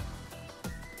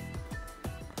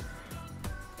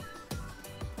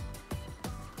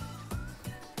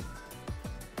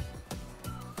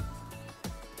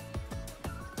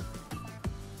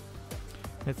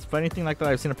 It's a funny thing like that.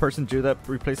 I've seen a person do that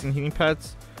replacing heating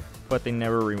pads, but they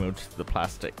never removed the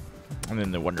plastic, and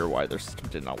then they wonder why their system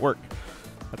did not work.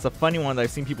 That's a funny one that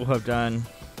I've seen people who have done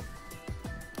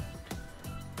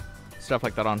stuff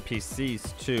like that on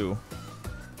PCs too.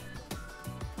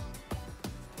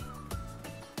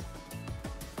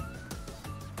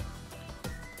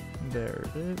 There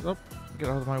it is. Oh, get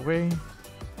out of my way.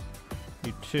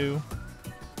 You too.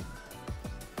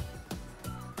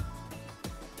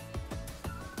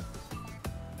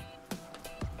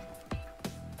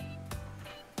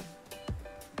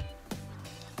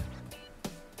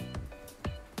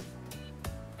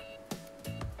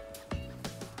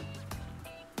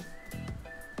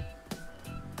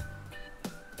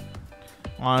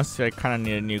 Honestly, I kind of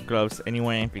needed new gloves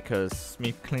anyway, because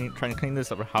me trying to clean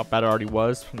this over how bad it already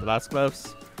was from the last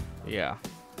gloves. Yeah.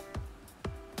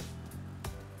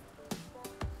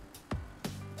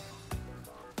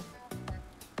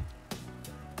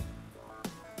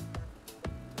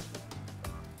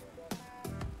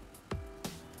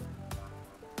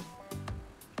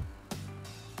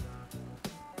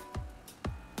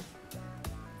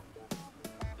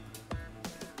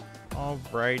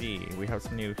 Alrighty, we have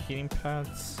some new heating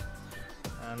pads,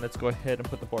 and let's go ahead and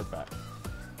put the board back.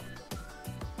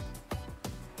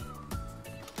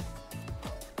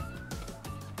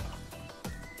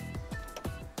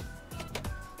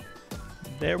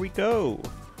 There we go.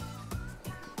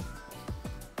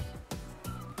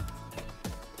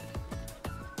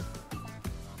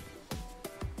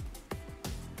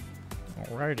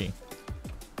 Alrighty.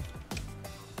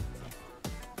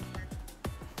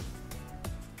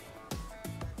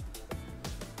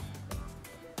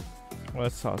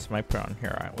 What else am I put on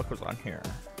here? What was on here?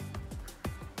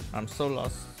 I'm so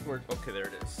lost. Where? Okay, there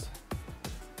it is.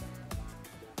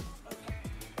 Okay.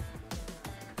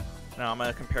 Now I'm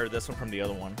gonna compare this one from the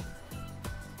other one.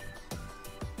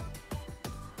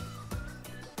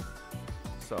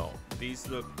 So these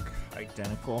look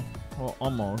identical. Well,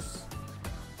 almost.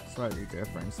 Slightly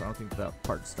different. So I don't think that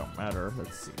parts don't matter.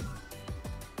 Let's see.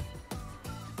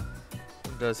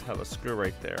 It does have a screw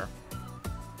right there.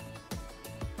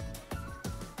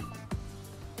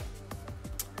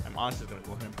 I'm honestly gonna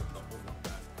go ahead and put the whole one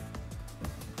back.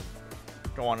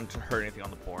 Don't want it to hurt anything on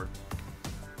the board.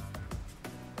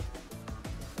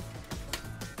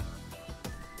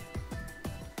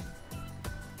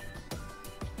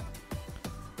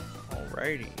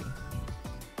 Alrighty.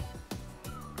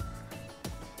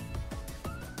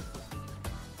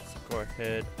 Let's go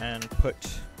ahead and put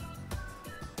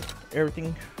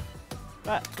everything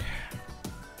back.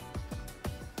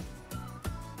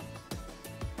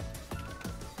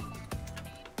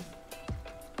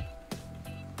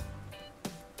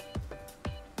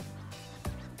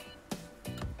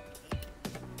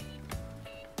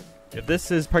 If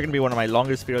this is probably going to be one of my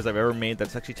longest videos I've ever made,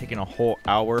 that's actually taking a whole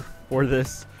hour for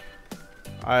this.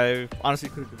 I honestly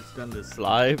could have just done this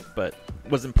live, but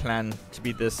it wasn't planned to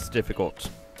be this difficult.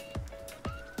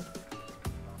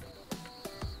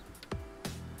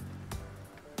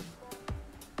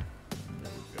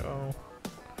 There we go.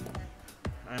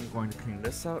 I'm going to clean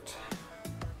this out.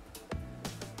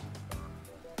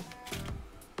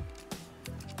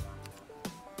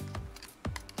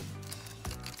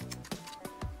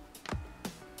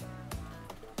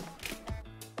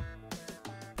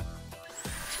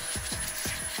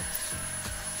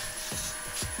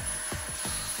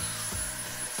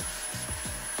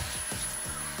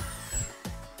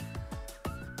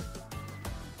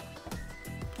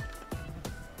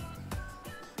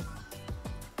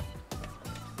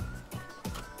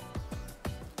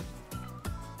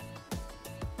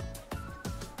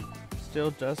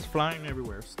 Still dust flying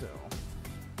everywhere still.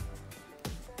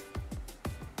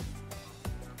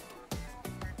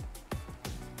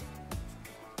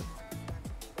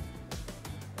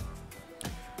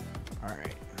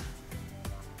 Alright.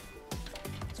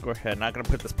 Let's go ahead. Not gonna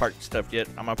put this part stuff yet.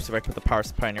 I'm gonna see if I can put the power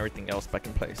supply and everything else back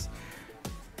in place.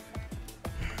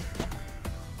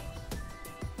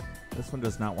 This one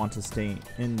does not want to stay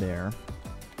in there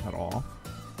at all.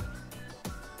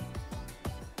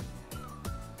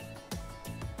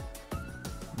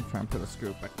 Try and put a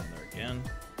screw back on there again.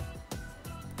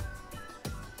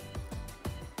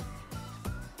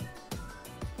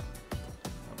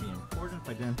 That would be important if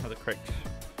I didn't have the correct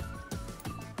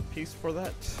piece for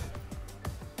that.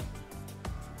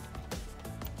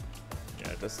 Yeah,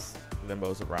 it just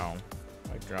limbos around.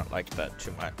 I do not like that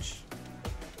too much.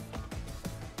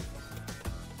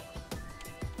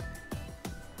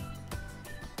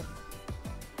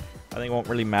 I think it won't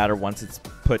really matter once it's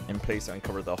put in place and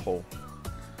cover the whole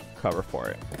cover for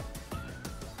it.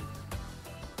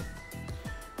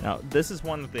 Now, this is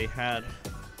one that they had.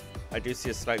 I do see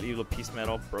a slightly little piece of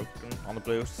metal broken on the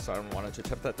blue, so I don't want to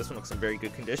attempt that. This one looks in very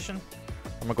good condition.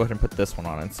 I'm gonna go ahead and put this one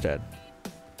on instead.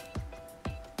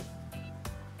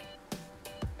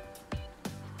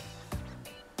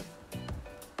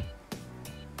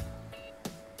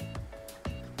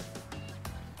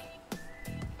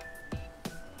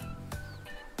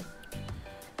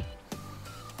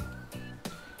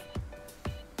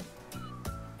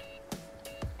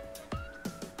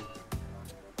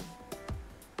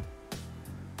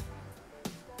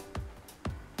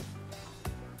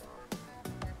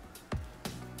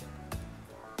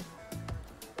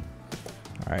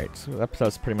 Alright, so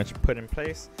that's pretty much put in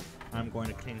place. I'm going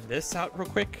to clean this out real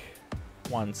quick.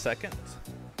 1 second.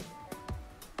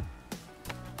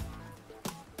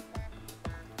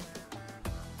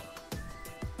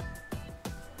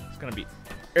 It's going to be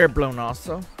air blown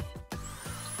also.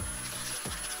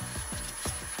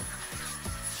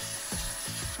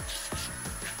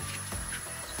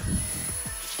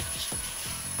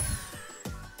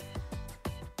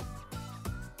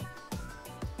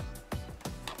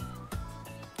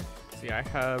 See, I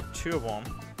have 2 of them.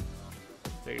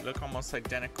 They look almost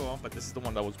identical, but this is the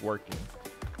one that was working.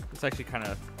 This actually kind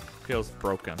of feels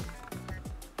broken.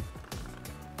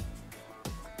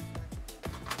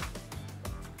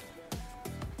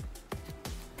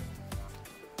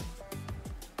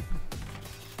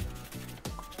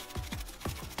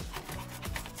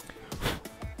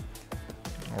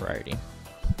 Alrighty.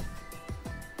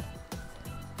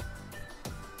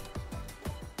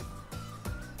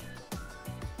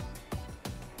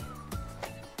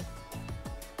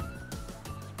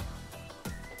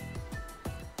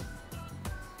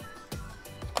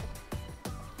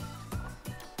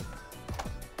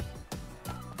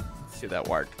 See that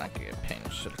wire not gonna get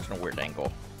pinched. It's in a weird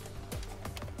angle.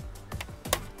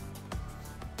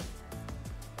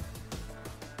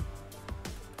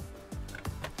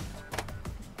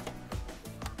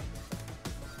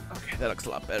 Okay, that looks a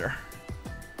lot better.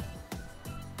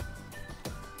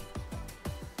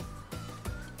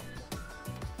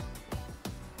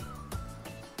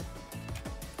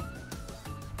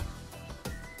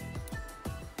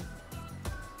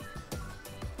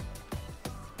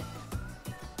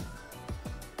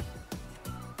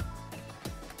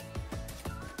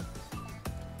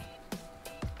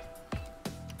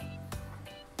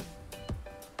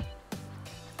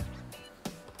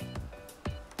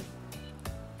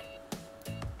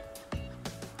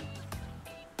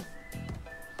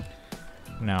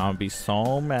 Now I'd be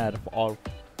so mad if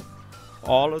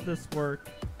all of this work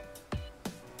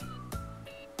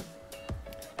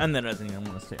and then doesn't even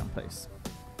want to stay in place.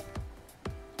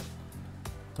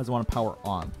 Doesn't want to power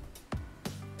on.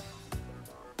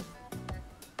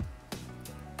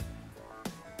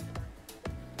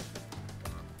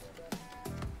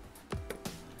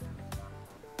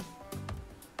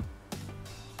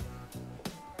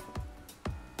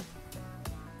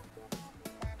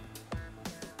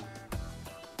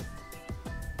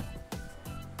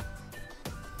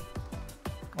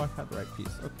 Oh, I had the right piece.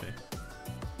 Okay.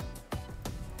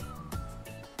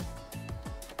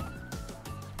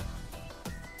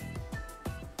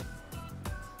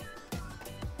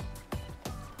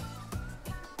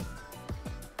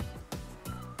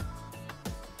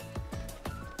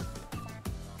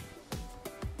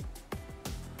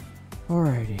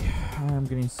 Alrighty, I'm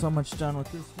getting so much done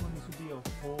with this one. This will be a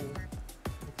whole.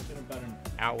 It's been about an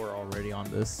hour already on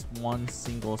this one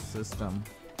single system.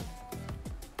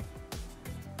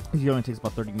 It only takes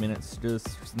about 30 minutes to do this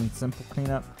simple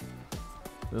cleanup.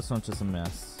 This one's just a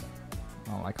mess.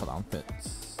 I don't like how that one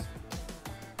fits.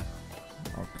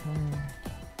 Okay.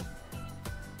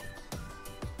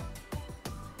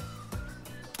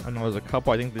 I know there's a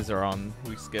couple. I think these are on.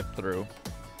 We skipped through.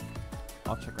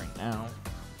 I'll check right now.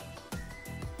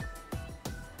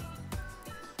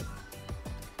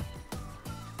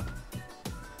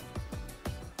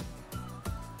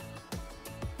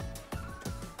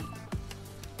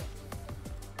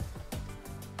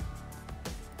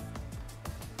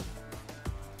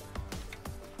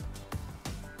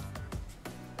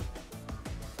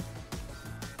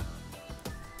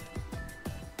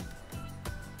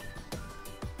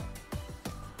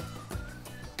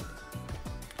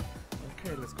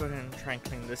 Okay, let's go ahead and try and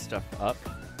clean this stuff up.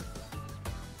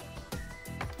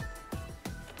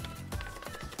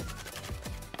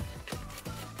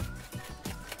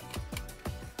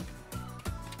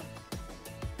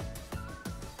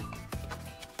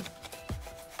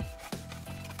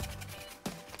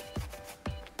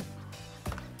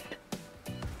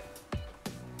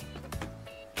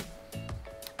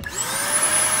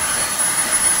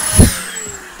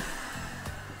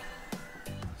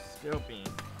 Still being.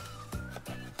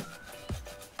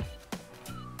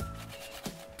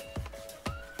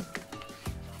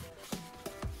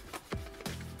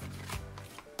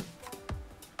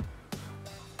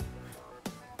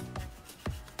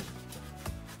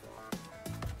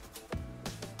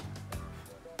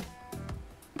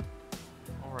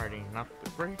 Alrighty, not the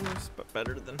greatest, but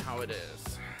better than how it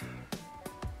is.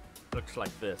 Looks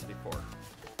like this before.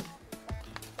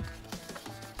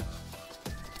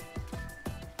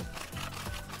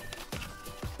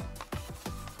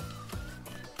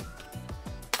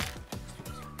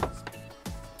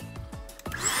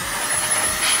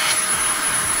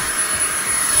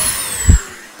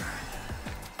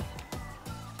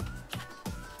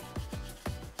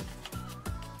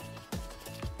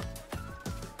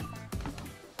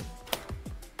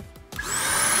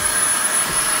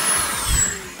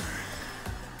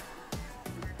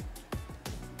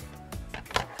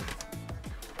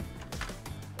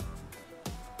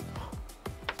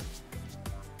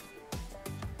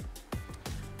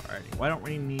 Alrighty, well, I don't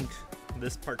really need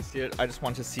this part yet. I just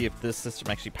want to see if this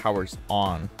system actually powers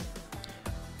on.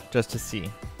 Just to see.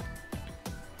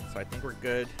 So I think we're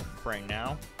good for right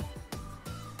now.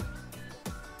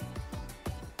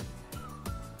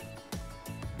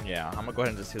 Yeah, I'm gonna go ahead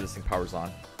and just see if this thing powers on.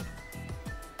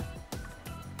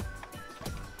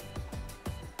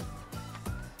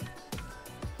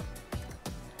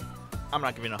 I'm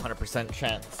not giving a 100%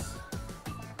 chance.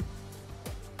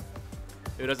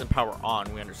 If it doesn't power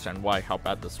on, we understand why, how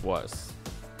bad this was.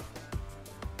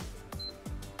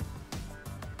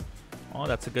 Oh,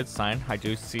 that's a good sign. I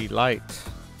do see light.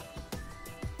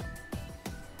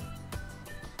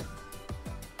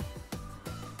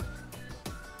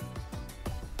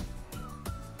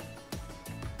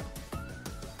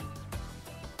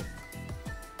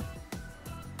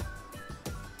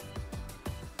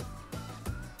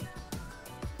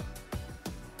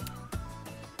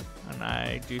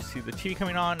 I do see the TV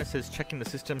coming on. It says checking the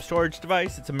system storage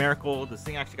device. It's a miracle this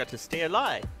thing actually got to stay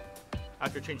alive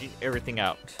after changing everything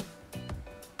out.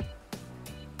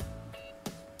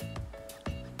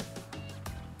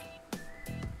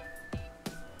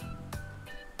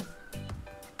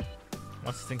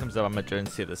 Once this thing comes up, I'm gonna try and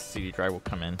see if the CD drive will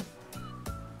come in.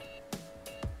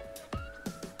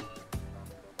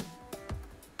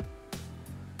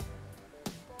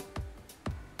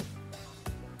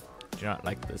 Do not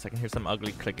like this. I can hear some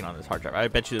ugly clicking on this hard drive. I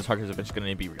bet you this hard drive is eventually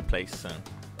going to be replaced soon.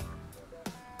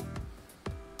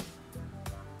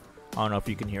 I don't know if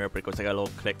you can hear it, but it goes like a little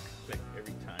click, click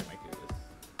every time I do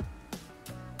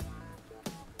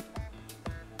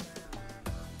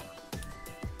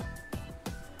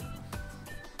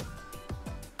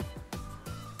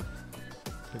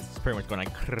this. This is pretty much going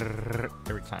like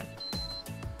every time.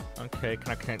 Okay,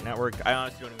 can I connect network? I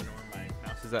honestly don't even know where my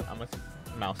mouse is at. I'm a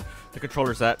mouse. The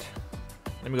controller's at.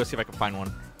 Let me go see if I can find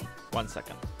one. 1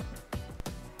 second.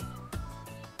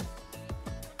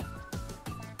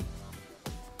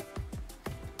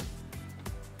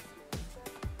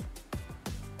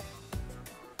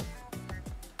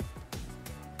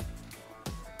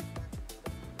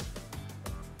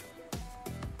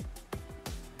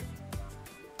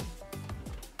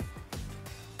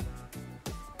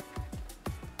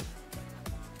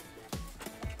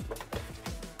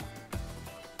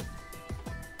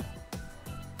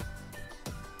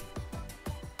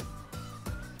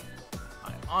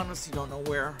 Honestly don't know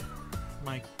where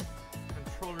my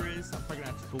controller is. I'm probably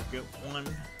gonna have to go get one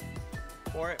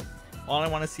for it. All I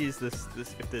want to see is this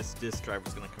if this disk drive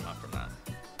is gonna come out from that.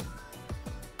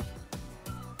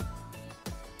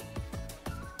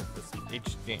 This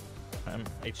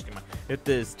HDMI. If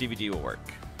this DVD will work.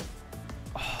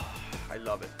 Oh, I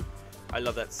love it. I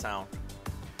love that sound.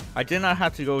 I did not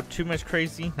have to go too much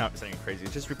crazy. Not saying crazy.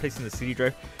 It's just replacing the CD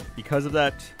drive because of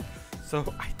that.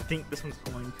 So I think this one's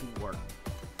going to work.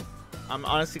 I'm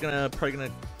honestly probably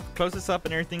gonna close this up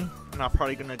and everything, and I'm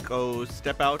probably gonna go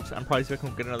step out. I'm probably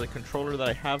gonna get another controller that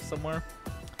I have somewhere.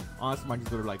 Honestly, I might just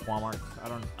go to like Walmart.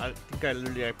 I think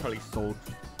I probably sold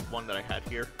one that I had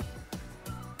here.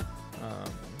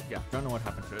 Yeah, don't know what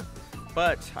happened to it,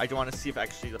 but I do want to see if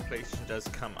actually the PlayStation does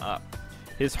come up.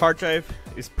 His hard drive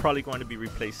is probably going to be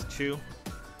replaced too.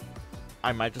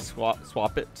 I might just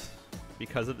swap it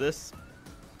because of this,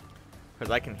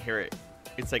 because I can hear it.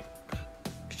 It's like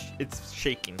it's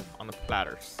shaking on the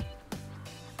platters.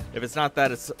 If it's not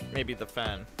that, it's maybe the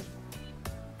fan.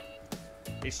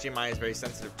 HDMI is very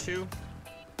sensitive too.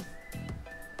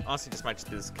 Honestly, this might just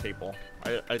be this cable.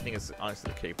 I think it's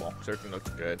honestly the cable, because everything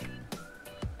looks good.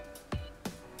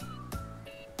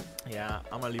 Yeah,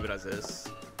 I'm gonna leave it as is.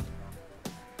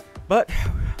 But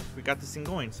we got this thing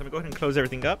going, so I'm gonna go ahead and close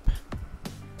everything up.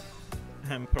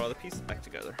 and put all the pieces back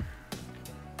together.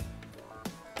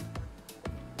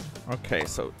 Okay,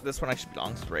 so this one actually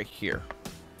belongs right here.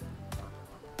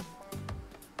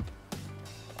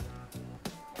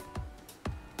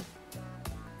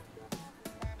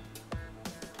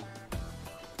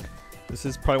 This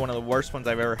is probably one of the worst ones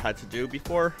I've ever had to do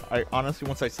before. I honestly,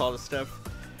 once I saw the stuff,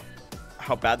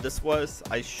 how bad this was,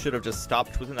 I should have just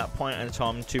stopped within that point and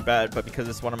told him too bad. But because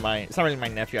it's one of my, it's not really my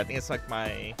nephew. I think it's like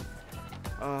my,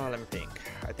 let me think.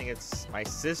 I think it's my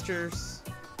sister's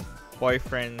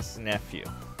boyfriend's nephew,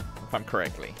 if I'm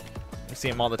correctly. I see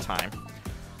him all the time.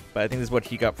 But I think this is what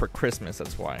he got for Christmas.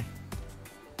 That's why.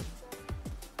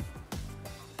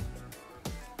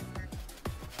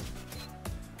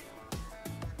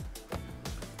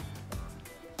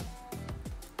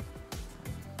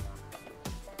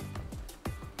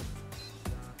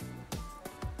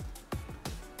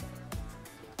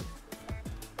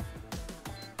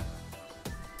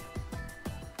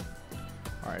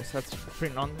 Alright, so that's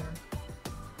printing on there.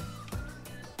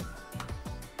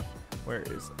 Where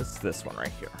is it's this one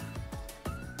right here.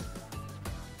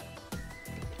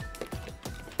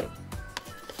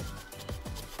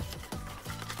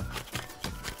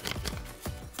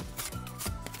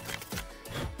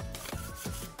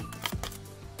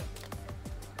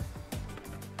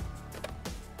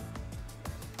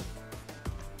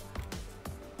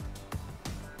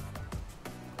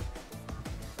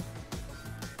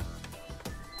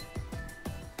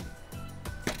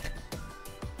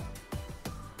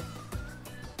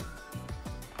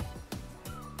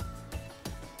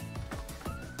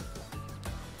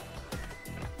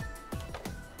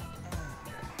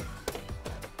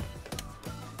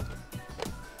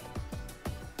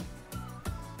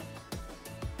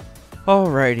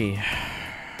 Alrighty,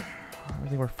 I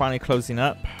think we're finally closing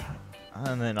up,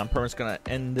 and then I'm pretty much gonna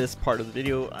end this part of the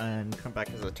video and come back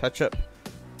as a touch-up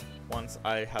once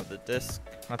I have the disc,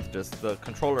 not the disc, the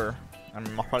controller. I'm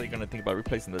probably gonna think about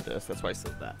replacing the disc. That's why I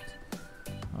said that.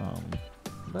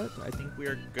 But I think we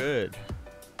are good.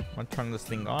 I'm gonna turn this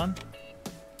thing on,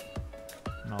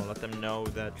 and I'll let them know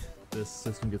that this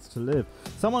system gets to live.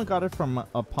 Someone got it from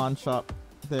a pawn shop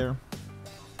there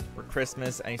for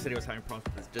Christmas, and he said he was having problems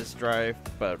with his disk drive,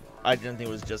 but I didn't think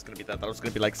it was just gonna be that. I thought it was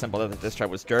gonna be like simple that the disk drive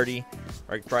was dirty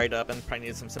or dried up and probably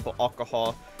needed some simple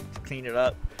alcohol to clean it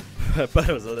up. But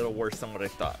it was a little worse than what I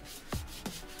thought.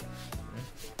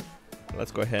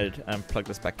 Let's go ahead and plug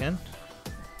this back in.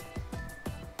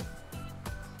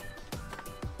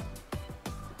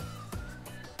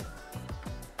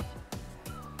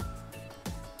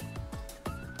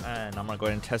 And I'm gonna go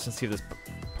ahead and test and see if this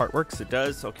part works. It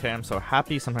does. Okay, I'm so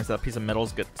happy. Sometimes that piece of metal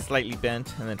gets slightly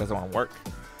bent and it doesn't want to work,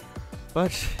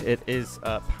 but it is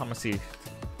up. I'm gonna see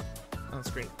on the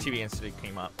screen. TV instantly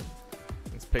came up.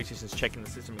 This PlayStation's checking the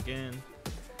system again.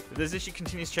 If this issue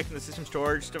continues checking the system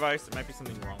storage device, there might be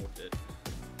something wrong with it.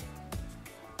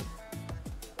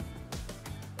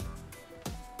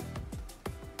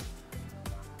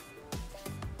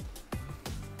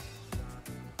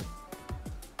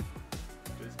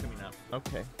 It's coming up.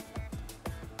 Okay.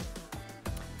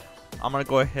 I'm gonna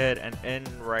go ahead and end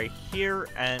right here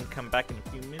and come back in a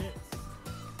few minutes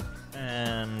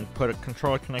and put a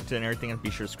controller connected and everything, and be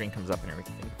sure the screen comes up and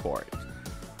everything for it.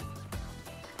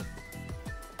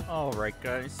 Alright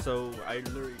guys, so I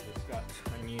literally just got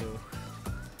a new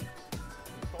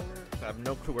controller. I have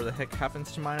no clue where the heck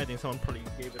happens to mine. I think someone probably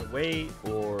gave it away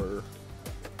or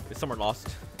it's somewhere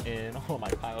lost in all of my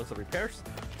piles of repairs.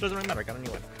 Doesn't really matter, I got a new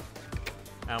one.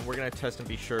 And we're gonna test and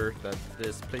be sure that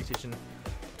this PlayStation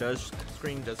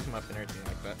screen does come up and everything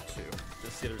like that too.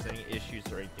 Just see if there's any issues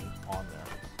or anything on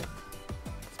there.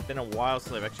 It's been a while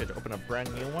since I've actually had to open a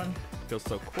brand new one. It feels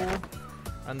so cool.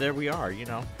 And there we are, you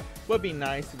know. Would be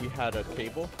nice if we had a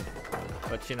cable,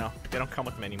 but you know, they don't come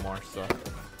with them anymore, so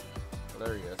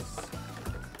there he is.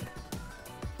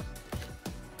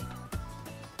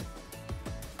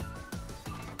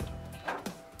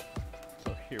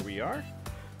 So here we are.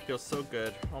 Feels so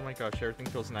good. Oh my gosh, everything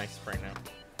feels nice right now.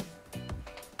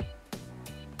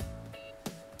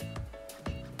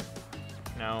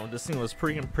 Now, this thing was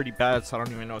pretty bad, so I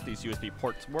don't even know if these USB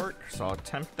ports work, so I'll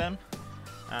attempt them,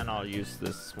 and I'll use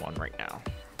this one right now.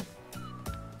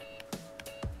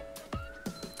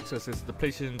 So since the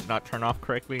PlayStation did not turn off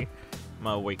correctly, I'm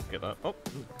gonna wake it up. Oh,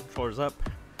 controller's up.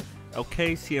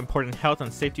 Okay, see important health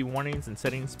and safety warnings and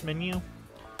settings menu.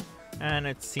 And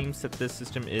it seems that this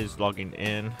system is logging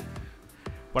in.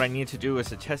 What I need to do is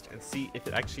to test and see if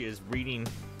it actually is reading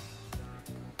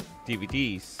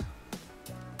DVDs.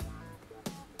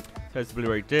 Says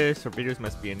Blu-ray discs or videos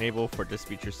must be enabled for this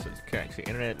feature to connect to the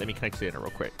internet. Let me connect to the internet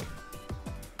real quick.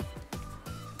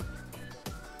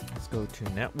 Let's go to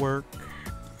network,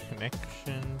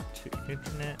 connection to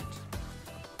internet,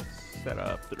 set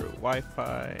up through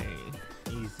Wi-Fi,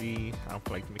 easy. I don't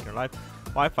feel like making it live.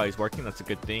 Wi-Fi is working, that's a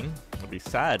good thing. It'll be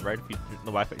sad, right, if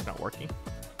the Wi-Fi is not working.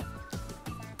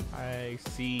 I don't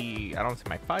see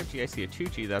my 5G, I see a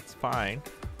 2G, that's fine.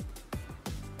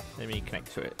 Let me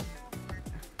connect to it.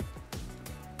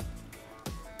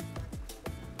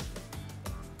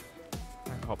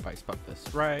 I hope I spelled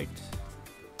this right.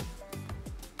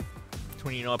 It's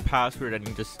when you know a password and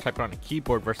you just type it on a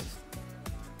keyboard versus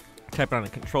type it on a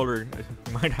controller.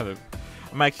 I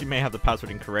actually may have the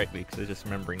password incorrectly because I'm just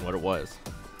remembering what it was.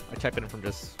 I type it in from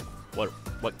just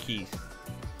what keys.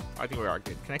 I think we are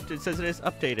good. Connected, it says it is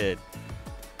updated.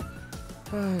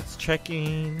 It's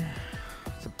checking.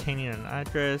 It's obtaining an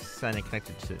address and it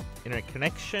connected to internet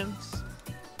connections.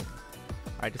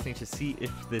 I just need to see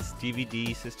if this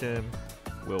DVD system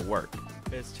will work.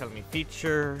 It's telling me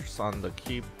features on the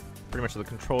key, pretty much the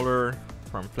controller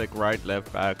from flick right,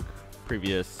 left, back,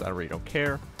 previous. I really don't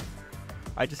care.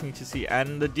 I just need to see,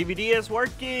 and the DVD is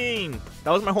working.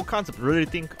 That was my whole concept. I really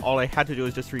think all I had to do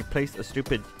was just replace a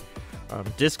stupid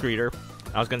disc reader.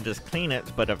 I was gonna just clean it,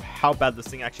 but of how bad this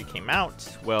thing actually came out,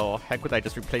 well, heck with it, I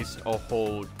just replaced a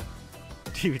whole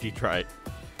DVD drive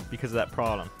because of that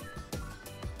problem.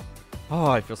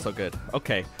 Oh, I feel so good.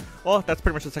 Okay, well, that's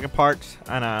pretty much the second part,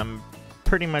 and I'm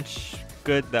pretty much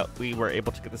good that we were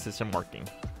able to get the system working.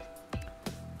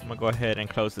 I'm gonna go ahead and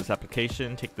close this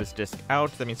application, take this disk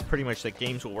out. That means pretty much the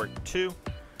games will work too,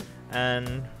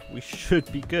 and we should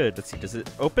be good. Let's see, does it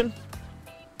open?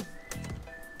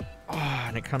 Ah,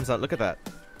 and it comes out. Look at that.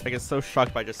 I get so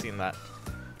shocked by just seeing that.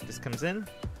 Disc comes in,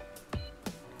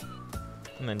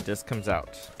 and then disc comes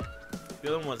out. The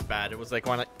other one was bad. It was like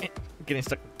getting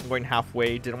stuck, going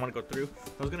halfway. Didn't want to go through.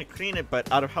 I was gonna clean it, but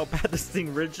out of how bad this thing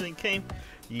originally came,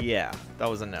 yeah, that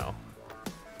was a no.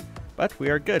 But we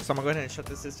are good. So I'm gonna go ahead and shut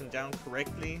the system down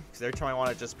correctly, because every time I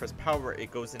want to just press power,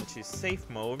 it goes into safe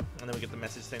mode, and then we get the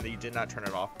message saying that you did not turn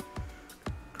it off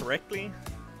correctly.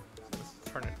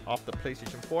 Turn it off the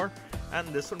PlayStation 4, and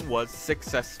this one was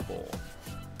successful.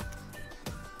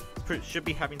 Should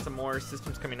be having some more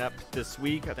systems coming up this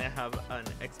week. I think I have an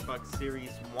Xbox Series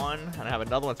 1, and I have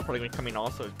another one that's probably going to be coming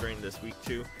also during this week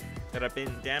too, that have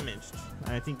been damaged.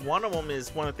 And I think one of them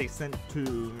is one that they sent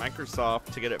to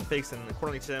Microsoft to get it fixed, and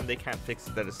according to them, they can't fix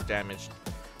it, that it's damaged.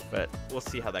 But we'll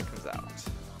see how that comes out.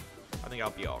 I think I'll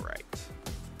be alright.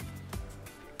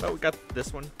 But we got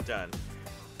this one done.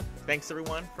 Thanks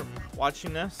everyone for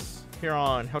watching us here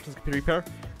on Helton's Computer Repair,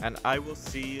 and I will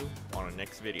see you on the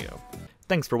next video.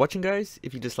 Thanks for watching, guys.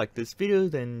 If you disliked this video,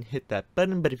 then hit that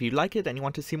button, but if you like it and you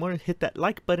want to see more, hit that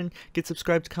like button, get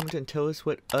subscribed, comment, and tell us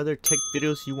what other tech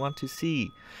videos you want to see.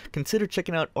 Consider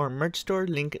checking out our merch store,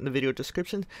 link in the video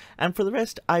description, and for the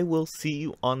rest, I will see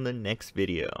you on the next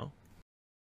video.